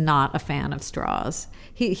husband is not a fan of straws.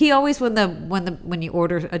 He always when you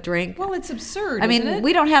order a drink. Well, it's absurd. I mean, isn't it?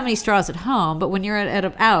 we don't have any straws at home, but when you're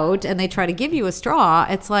out and they try to give you a straw,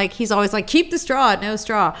 it's like he's always like, keep the straw, no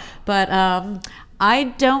straw. But I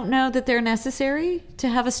don't know that they're necessary to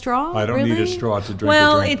have a straw. I don't really. need a straw to drink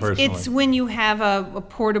Well, a drink personally. it's when you have a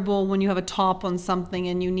portable, when you have a top on something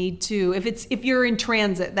and you need to, if you're in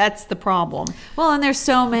transit, that's the problem. Well, and there's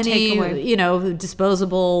so many, takeaway.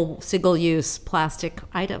 disposable single-use plastic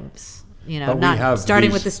items. But we not have starting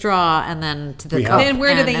these- with the straw and then to the We cup. have- Then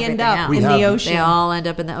where do and they end everything up? else. We In have- the ocean. They all end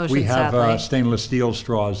up in the ocean, we have sadly. stainless steel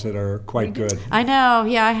straws that are quite good. I know.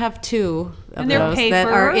 Yeah, I have 2 of And they're those that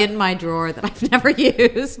paper? are in my drawer that I've never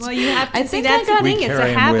used. Well, you have to I see think that's I got, We it's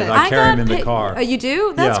carry a 'em with habit. us. I carry 'em in the pa- car. Oh, you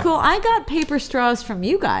do? That's Yeah. cool. I got paper straws from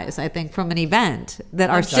you guys, I think, from an event that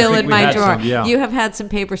are I still think in we my had drawer. some, yeah. You have had some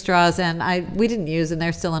paper straws, and we didn't use, and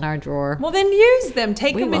they're still in our drawer. Well, then use them.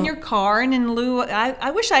 Take We them in will. your car, and in lieu,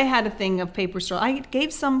 I wish I had a thing of paper straw. I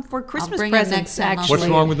gave some for Christmas bring 'em presents, next time. actually. What's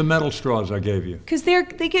wrong with the metal straws I gave you? Because they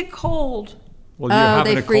get cold. Well, you're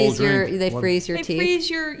having they a freeze cold your drink. they Well, freeze your They teeth. freeze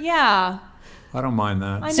your, yeah. I don't mind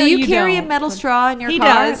that. I know So you carry don't, a metal but straw in your he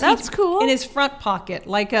car? Does. That's cool. In his front pocket,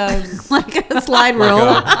 like a Like a slide Like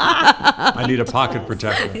rule. I need a pocket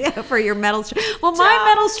protector. Yeah, for your metal straw. Well, my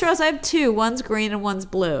metal straws, I have 2. One's green and one's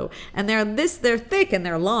blue, and they're thick and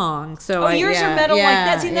they're long. So yours are metal like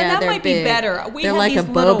that. See, then that they're might be big. better. We they're have like these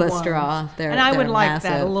a little boba ones. straw. And I would they're like that,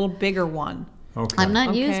 massive. a little bigger one. Okay. I've not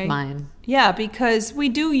Okay. used mine. Yeah, because we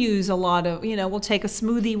do use a lot of, we'll take a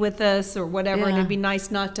smoothie with us or whatever, and Yeah. it'd be nice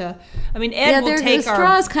not to. I mean, Ed will the take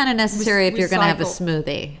straw our. is kind of necessary if you're going to have a recycle.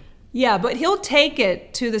 smoothie. Yeah, but he'll take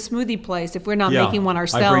it to the smoothie place if we're not Yeah. making one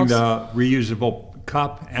ourselves. I bring the reusable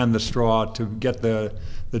cup and the straw to get the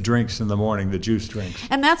drinks in the morning, the juice drinks.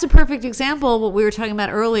 And that's a perfect example of what we were talking about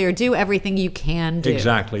earlier. Do everything you can do.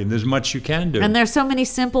 Exactly. And there's much you can do. And there's so many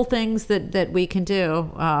simple things that we can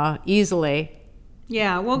do easily.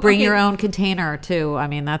 Yeah, well, Bring okay. your own container too. I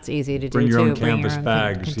mean, that's easy to Bring do your too. own canvas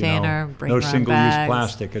bags. Container. Bring no your own single-use bags.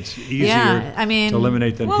 plastic. It's easier Yeah, I mean- to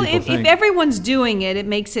eliminate than Well, people if think. everyone's doing it, it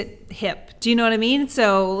makes it hip. Do you know what I mean?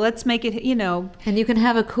 So let's make it, And you can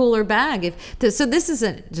have a cooler bag. So this is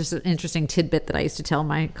just an interesting tidbit that I used to tell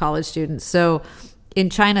my college students. So in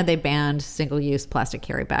China, they banned single-use plastic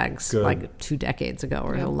carry bags Good. like 2 decades ago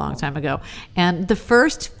or a long time ago. And the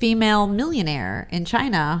first female millionaire in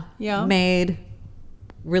China Yeah. made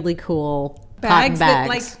really cool Bags cotton that, bags,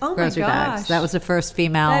 like, oh my grocery gosh. bags. That was the first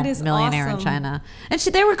female That is millionaire in awesome. China. And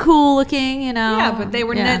they were cool looking, yeah, but they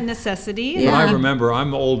were Yeah. necessity. But Yeah. I remember,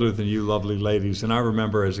 I'm older than you lovely ladies, and I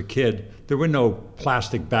remember as a kid, there were no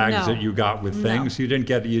plastic bags No. that you got with No. things. You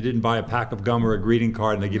didn't buy a pack of gum or a greeting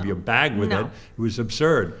card and they give you a bag with No. it. It was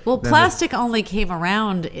absurd. Well, Then plastic only came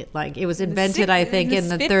around, it was invented, I think, in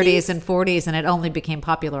the 30s and 40s, and it only became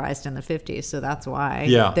popularized in the 50s. So that's why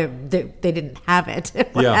Yeah. they didn't have it.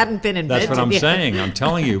 It Yeah, hadn't been invented that's what I'm yet. saying. I'm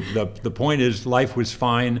telling you, the point is life was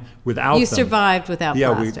fine without You them. survived without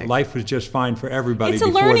Yeah, plastic. life was just fine for everybody It's a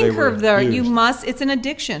before learning they were curve there. used. It's an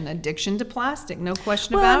addiction to plastic, no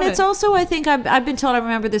question Well, about and it. it's also, I think, I've been told, I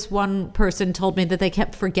remember this one person told me that they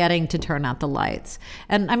kept forgetting to turn out the lights.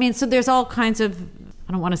 And I mean, so there's all kinds of,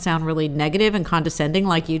 I don't want to sound really negative and condescending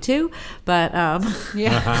like you two, but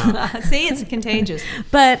yeah. See, it's contagious.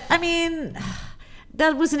 but I mean,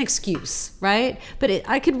 that was an excuse, right? But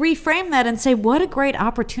I could reframe that and say, what a great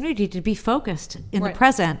opportunity to be focused in Right. the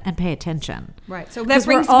present and pay attention. Right. So that Because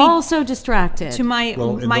we're brings all me so distracted. to my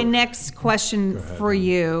Well, in my the- next question for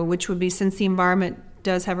you, which would be, since the environment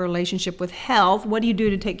does have a relationship with health, what do you do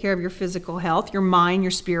to take care of your physical health, your mind, your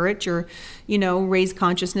spirit, your raise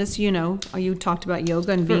consciousness? You talked about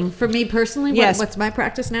yoga and being For me personally, Yes. what's my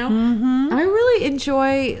practice now? Mm-hmm. I really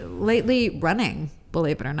enjoy lately running,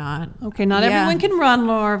 believe it or not. okay. Not Yeah. everyone can run,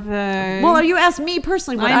 Laura. Well, you asked me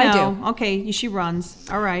personally what I know. do. Okay, she runs.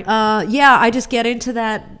 All right. Yeah, I just get into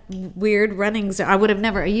that weird running. I would have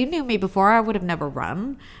never, you knew me before, I would have never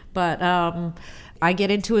run. But I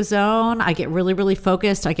get into a zone. I get really, really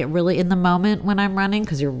focused. I get really in the moment when I'm running,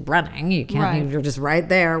 because you're running. You can't. You're just right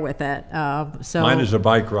there with it. So mine is a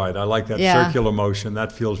bike ride. I like that circular motion.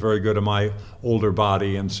 That feels very good in my older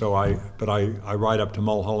body, and so I ride up to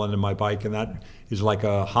Mulholland in my bike, and that is like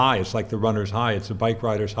a high. It's like the runner's high. It's a bike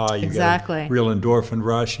rider's high. You get a real endorphin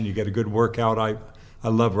rush, and you get a good workout. I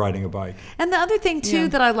love riding a bike. And the other thing, too,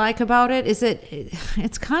 that I like about it is that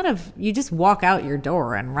it's kind of, you just walk out your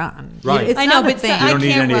door and run. Right. It's not a thing. You don't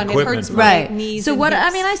need any equipment. It hurts my knees so and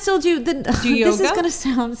hips. I still do. Do yoga? This is going to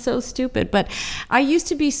sound so stupid, but I used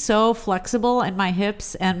to be so flexible in my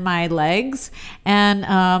hips and my legs. And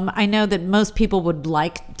I know that most people would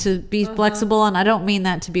like to be flexible. And I don't mean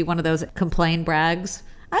that to be one of those complain brags.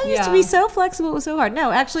 I used to be so flexible, it was so hard. No,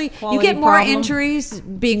 actually, you get more injuries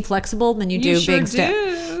being flexible than you do being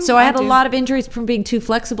stiff. So I had a lot of injuries from being too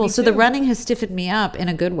flexible. So the running has stiffened me up in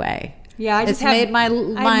a good way. Yeah, it's made my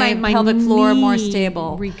pelvic floor more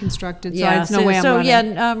stable, reconstructed. So it's no way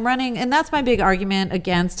I'm running. Running, and that's my big argument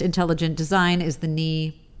against intelligent design is the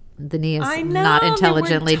knee. The knee is not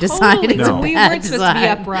intelligently designed. It's a we bad weren't supposed to be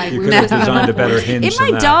upright. You could have designed a better hinge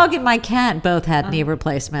and my dog and my cat both had knee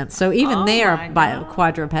replacements. So even they are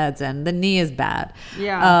quadrupeds, and the knee is bad.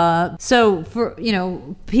 Yeah. So for,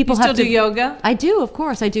 people you have to do yoga? I do, of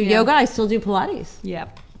course. I do yoga. I still do Pilates.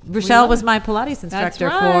 Yep. Rochelle was my Pilates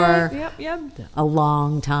instructor for a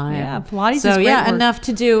long time. Yeah, Pilates is so great work. Enough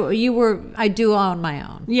to do. I do on my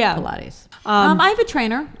own. Yeah, Pilates. I have a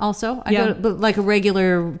trainer also. I go to, like a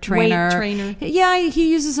regular trainer. Weight trainer. Yeah, he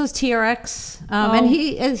uses those TRX, and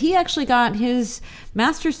he actually got his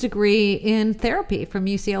master's degree in therapy from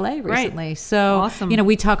UCLA recently. Right. So awesome.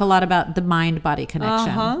 We talk a lot about the mind-body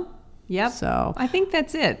connection. Yep. So I think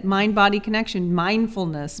that's it. Mind-body connection,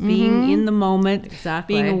 mindfulness, being in the moment,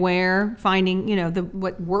 being aware, finding,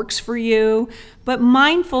 what works for you. But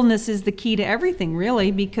mindfulness is the key to everything,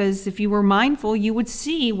 really, because if you were mindful, you would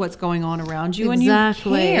see what's going on around you and you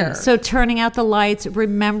care. So turning out the lights,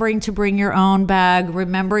 remembering to bring your own bag,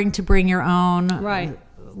 remembering to bring your own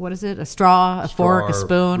what is it? A straw, a fork, a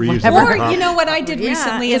spoon, whatever. Or you know what I did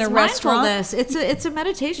recently in a restaurant? It's a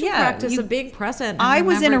meditation practice, a big present. I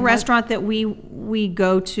was in a restaurant that we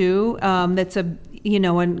go to. That's a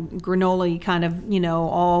granola kind of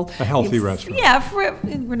all a healthy restaurant. Yeah, for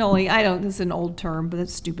granola. This is an old term, but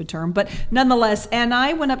it's a stupid term. But nonetheless, and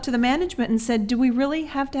I went up to the management and said, "Do we really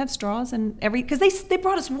have to have straws and every?" Because they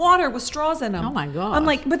brought us water with straws in them. Oh my god! I'm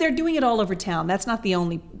like, but they're doing it all over town. That's not the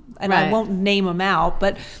only. And I won't name them out,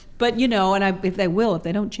 but and if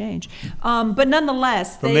they don't change. But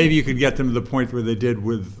nonetheless, but maybe you could get them to the point where they did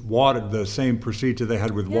with water, the same procedure they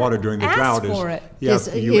had with water during the drought. Ask for it.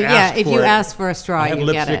 If you ask for a straw, you get it.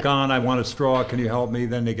 I have lipstick on. I want a straw. Can you help me?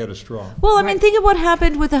 Then they get a straw. Well, I mean, think of what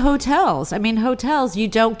happened with the hotels. I mean, hotels, you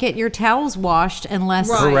don't get your towels washed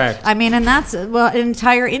unless. Correct. I mean, and that's an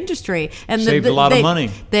entire industry. And saved a lot of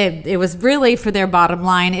money. It was really for their bottom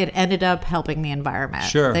line. It ended up helping the environment.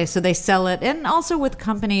 Sure. So they sell it, and also with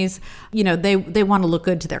companies. They want to look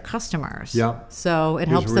good to their customers. Yeah. So it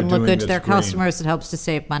helps them look good to their customers. It helps to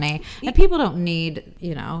save money. And people don't need,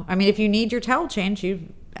 if you need your towel change,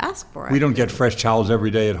 you ask for it. We don't get fresh towels every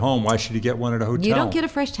day at home. Why should you get one at a hotel? You don't get a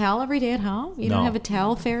fresh towel every day at home? You don't have a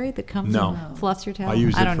towel fairy that comes and fluffs your towel? I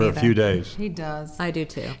use it for a few days. He does. I do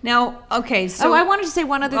too. Now, okay, so... I wanted to say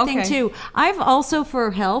one other thing too. I've also, for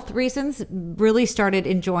health reasons, really started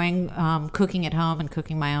enjoying cooking at home and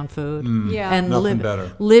cooking my own food. And nothing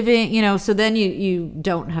better. Living, so then you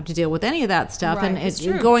don't have to deal with any of that stuff. Right, and it's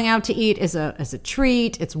going out to eat is a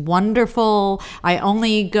treat. It's wonderful. I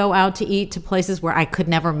only go out to eat to places where I could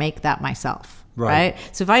never make that myself. Right.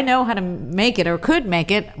 So if I know how to make it or could make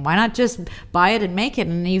it, why not just buy it and make it?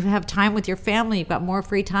 And you have time with your family. You've got more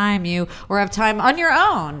free time. Or have time on your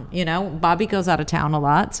own. Bobby goes out of town a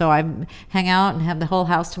lot, so I hang out and have the whole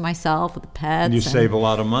house to myself with the pets. And you save a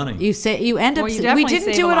lot of money. You end up. You we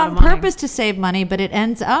didn't do it on purpose to save money, but it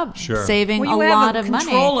ends up saving a lot of money.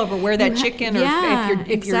 You have control over where that chicken, or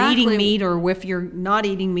if you're eating meat, or if you're not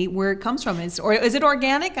eating meat, where it comes from. Is it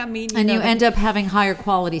organic? I mean, you end up having higher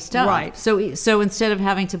quality stuff. Right. So instead of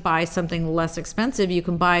having to buy something less expensive, you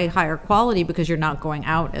can buy higher quality because you're not going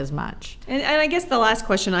out as much. And I guess the last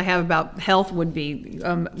question I have about health would be,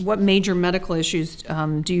 what major medical issues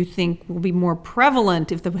do you think will be more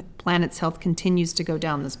prevalent if the planet's health continues to go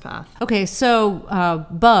down this path? Okay, so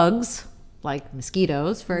bugs, like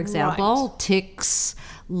mosquitoes, for example, ticks,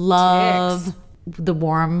 love the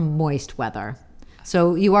warm, moist weather.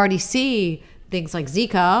 So you already see things like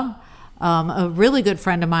Zika, A really good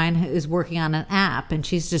friend of mine is working on an app, and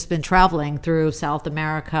she's just been traveling through South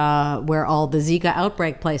America where all the Zika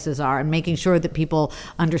outbreak places are and making sure that people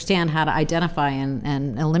understand how to identify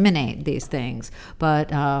and eliminate these things.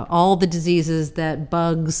 But all the diseases that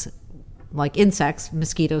bugs, like insects,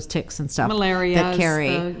 mosquitoes, ticks, and stuff, malaria that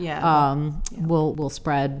carry, will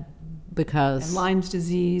spread because and Lyme's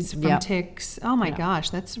disease from ticks. Oh my gosh,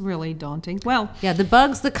 that's really daunting. Well, the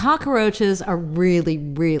bugs, the cockroaches are really,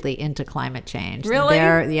 really into climate change. Really?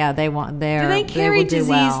 They want. Do they carry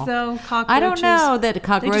disease though? Cockroaches? I don't know that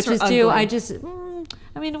cockroaches do. Ugly.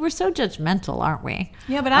 I mean, we're so judgmental, aren't we?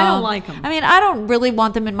 Yeah, but I don't like them. I mean, I don't really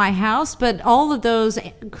want them in my house, but all of those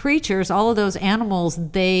creatures, all of those animals,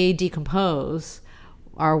 they decompose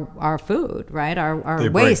our food, right?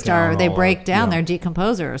 Our waste, they break down. They're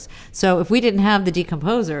decomposers. So if we didn't have the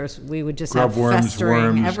decomposers, we would just have festering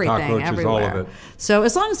worms, everything everywhere. all of it. So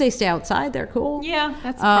as long as they stay outside, they're cool. Yeah,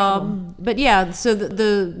 that's a problem. But so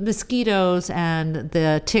the mosquitoes and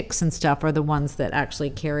the ticks and stuff are the ones that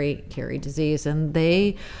actually carry disease, and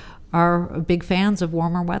they are big fans of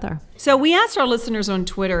warmer weather. So we asked our listeners on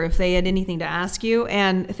Twitter if they had anything to ask you,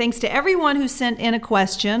 and thanks to everyone who sent in a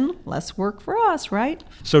question. Less work for us, right?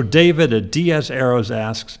 So David at DS Arrows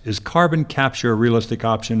asks, is carbon capture a realistic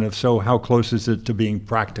option? If so, how close is it to being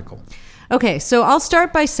practical? Okay, so I'll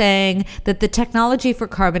start by saying that the technology for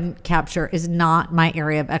carbon capture is not my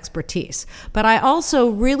area of expertise. But I also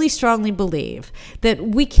really strongly believe that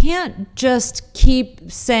we can't just keep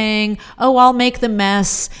saying, oh, I'll make the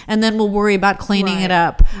mess and then we'll worry about cleaning it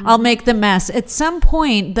up. Mm-hmm. I'll make the mess. At some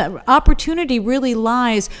point, the opportunity really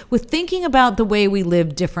lies with thinking about the way we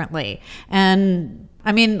live differently. And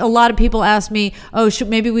I mean, a lot of people ask me,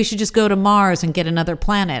 maybe we should just go to Mars and get another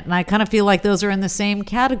planet. And I kind of feel like those are in the same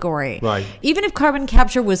category. Right. Even if carbon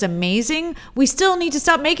capture was amazing, we still need to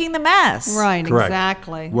stop making the mess. Right, correct.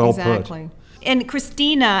 Exactly. Well exactly. put. And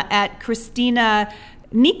Christina at Christina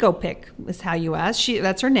Nicopic is how you asked.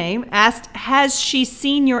 That's her name. Asked, has she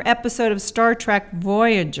seen your episode of Star Trek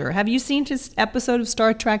Voyager? Have you seen his episode of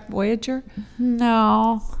Star Trek Voyager?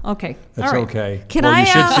 No. Okay. That's right. okay. Can well, I? You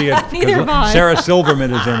should see it. Neither have I. Sarah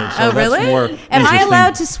Silverman is in it. So really? That's more Am I interesting.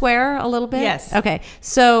 allowed to swear a little bit? Yes. Okay.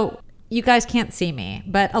 So you guys can't see me,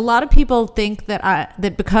 but a lot of people think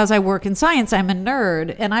that because I work in science, I'm a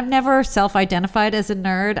nerd, and I've never self-identified as a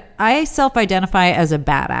nerd. I self-identify as a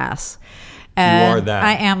badass. And you are that.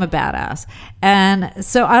 I am a badass. And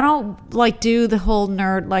so I don't do the whole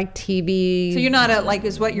nerd TV. So you're not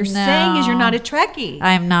is what you're saying is you're not a Trekkie.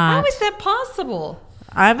 I'm not. How is that possible?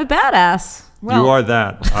 I'm a badass. Well, you are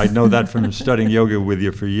that. I know that from studying yoga with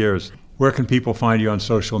you for years. Where can people find you on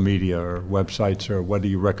social media or websites, or what do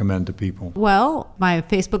you recommend to people? Well, my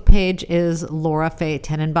Facebook page is Laura Faye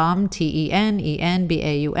Tenenbaum,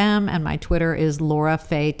 Tenenbaum, and my Twitter is Laura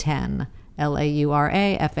Faye 10.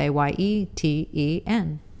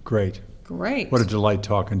 LauraFayeten. Great. Great. What a delight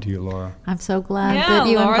talking to you, Laura. I'm so glad that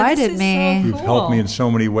you invited me. So You've helped me in so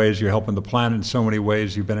many ways. You're helping the planet in so many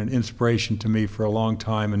ways. You've been an inspiration to me for a long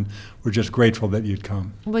time, and we're just grateful that you'd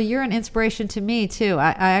come. Well, you're an inspiration to me, too.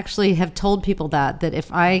 I actually have told people that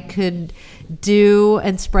if I could do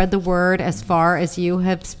and spread the word as far as you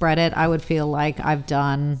have spread it, I would feel like I've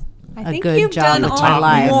done a good job with my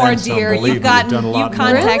life. More, dear. You've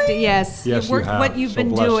contacted. Really? Yes. Yes, you've worked you have. what you've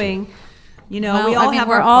been doing. Well, we all have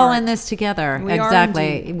we're our all part. in this together. We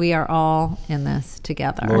exactly. We are all in this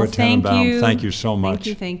together. Laura thank Tenenbaum, you. thank you so much.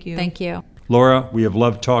 Thank you. Thank you. Laura, we have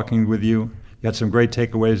loved talking with you. You had some great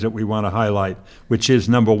takeaways that we want to highlight, which is,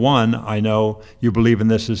 number one, I know you believe in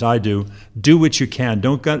this as I do. Do what you can.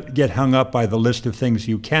 Don't get hung up by the list of things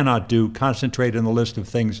you cannot do. Concentrate on the list of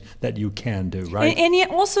things that you can do, right? And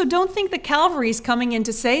yet also don't think that Calvary is coming in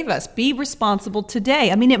to save us. Be responsible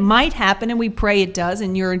today. I mean, it might happen, and we pray it does,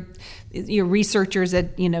 and your researchers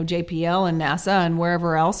at JPL and NASA and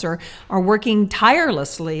wherever else are working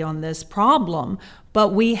tirelessly on this problem.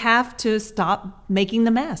 But we have to stop making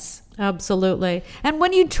the mess. Absolutely. And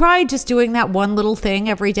when you try just doing that one little thing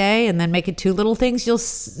every day and then make it two little things, you'll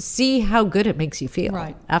see how good it makes you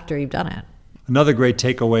feel after you've done it. Another great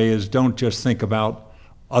takeaway is don't just think about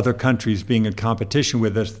other countries being in competition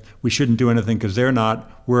with us. We shouldn't do anything because they're not.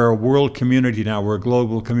 We're a world community now. We're a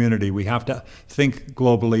global community. We have to think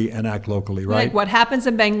globally and act locally, right? Like what happens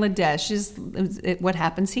in Bangladesh is what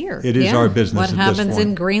happens here. It is our business. What happens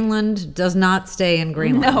in Greenland does not stay in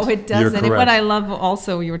Greenland. No, it doesn't. You're And what correct. I love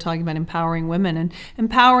also, you were talking about empowering women and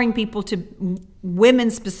empowering people to women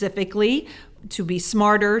specifically to be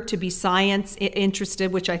smarter, to be science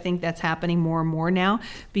interested, which I think that's happening more and more now,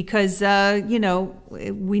 because,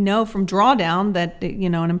 we know from Drawdown that,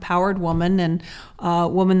 an empowered woman and a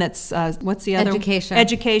woman that's, what's the other?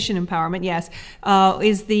 Education empowerment, yes,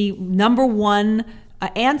 is the number one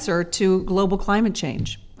answer to global climate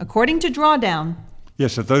change, according to Drawdown.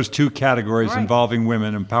 Yes, if those two categories involving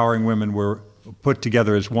women, empowering women, were put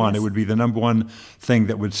together as one, it would be the number one thing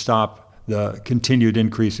that would stop the continued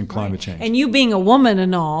increase in climate change. And you being a woman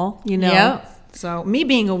and all, Yep. So me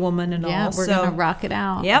being a woman and all. We're going to rock it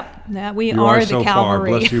out. Yep. That we you are the so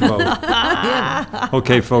cavalry. Far. Bless you both.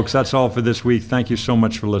 Okay, folks, that's all for this week. Thank you so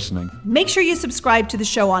much for listening. Make sure you subscribe to the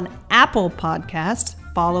show on Apple Podcasts,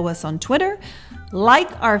 follow us on Twitter, like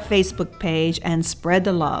our Facebook page, and spread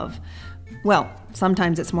the love. Well,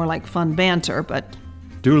 sometimes it's more like fun banter, but...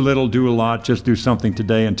 Do little, do a lot. Just do something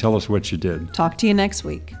today and tell us what you did. Talk to you next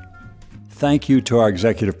week. Thank you to our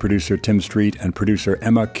executive producer, Tim Street, and producer,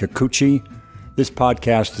 Emma Kikuchi. This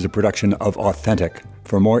podcast is a production of Authentic.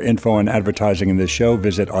 For more info on advertising in this show,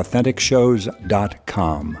 visit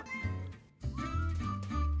AuthenticShows.com.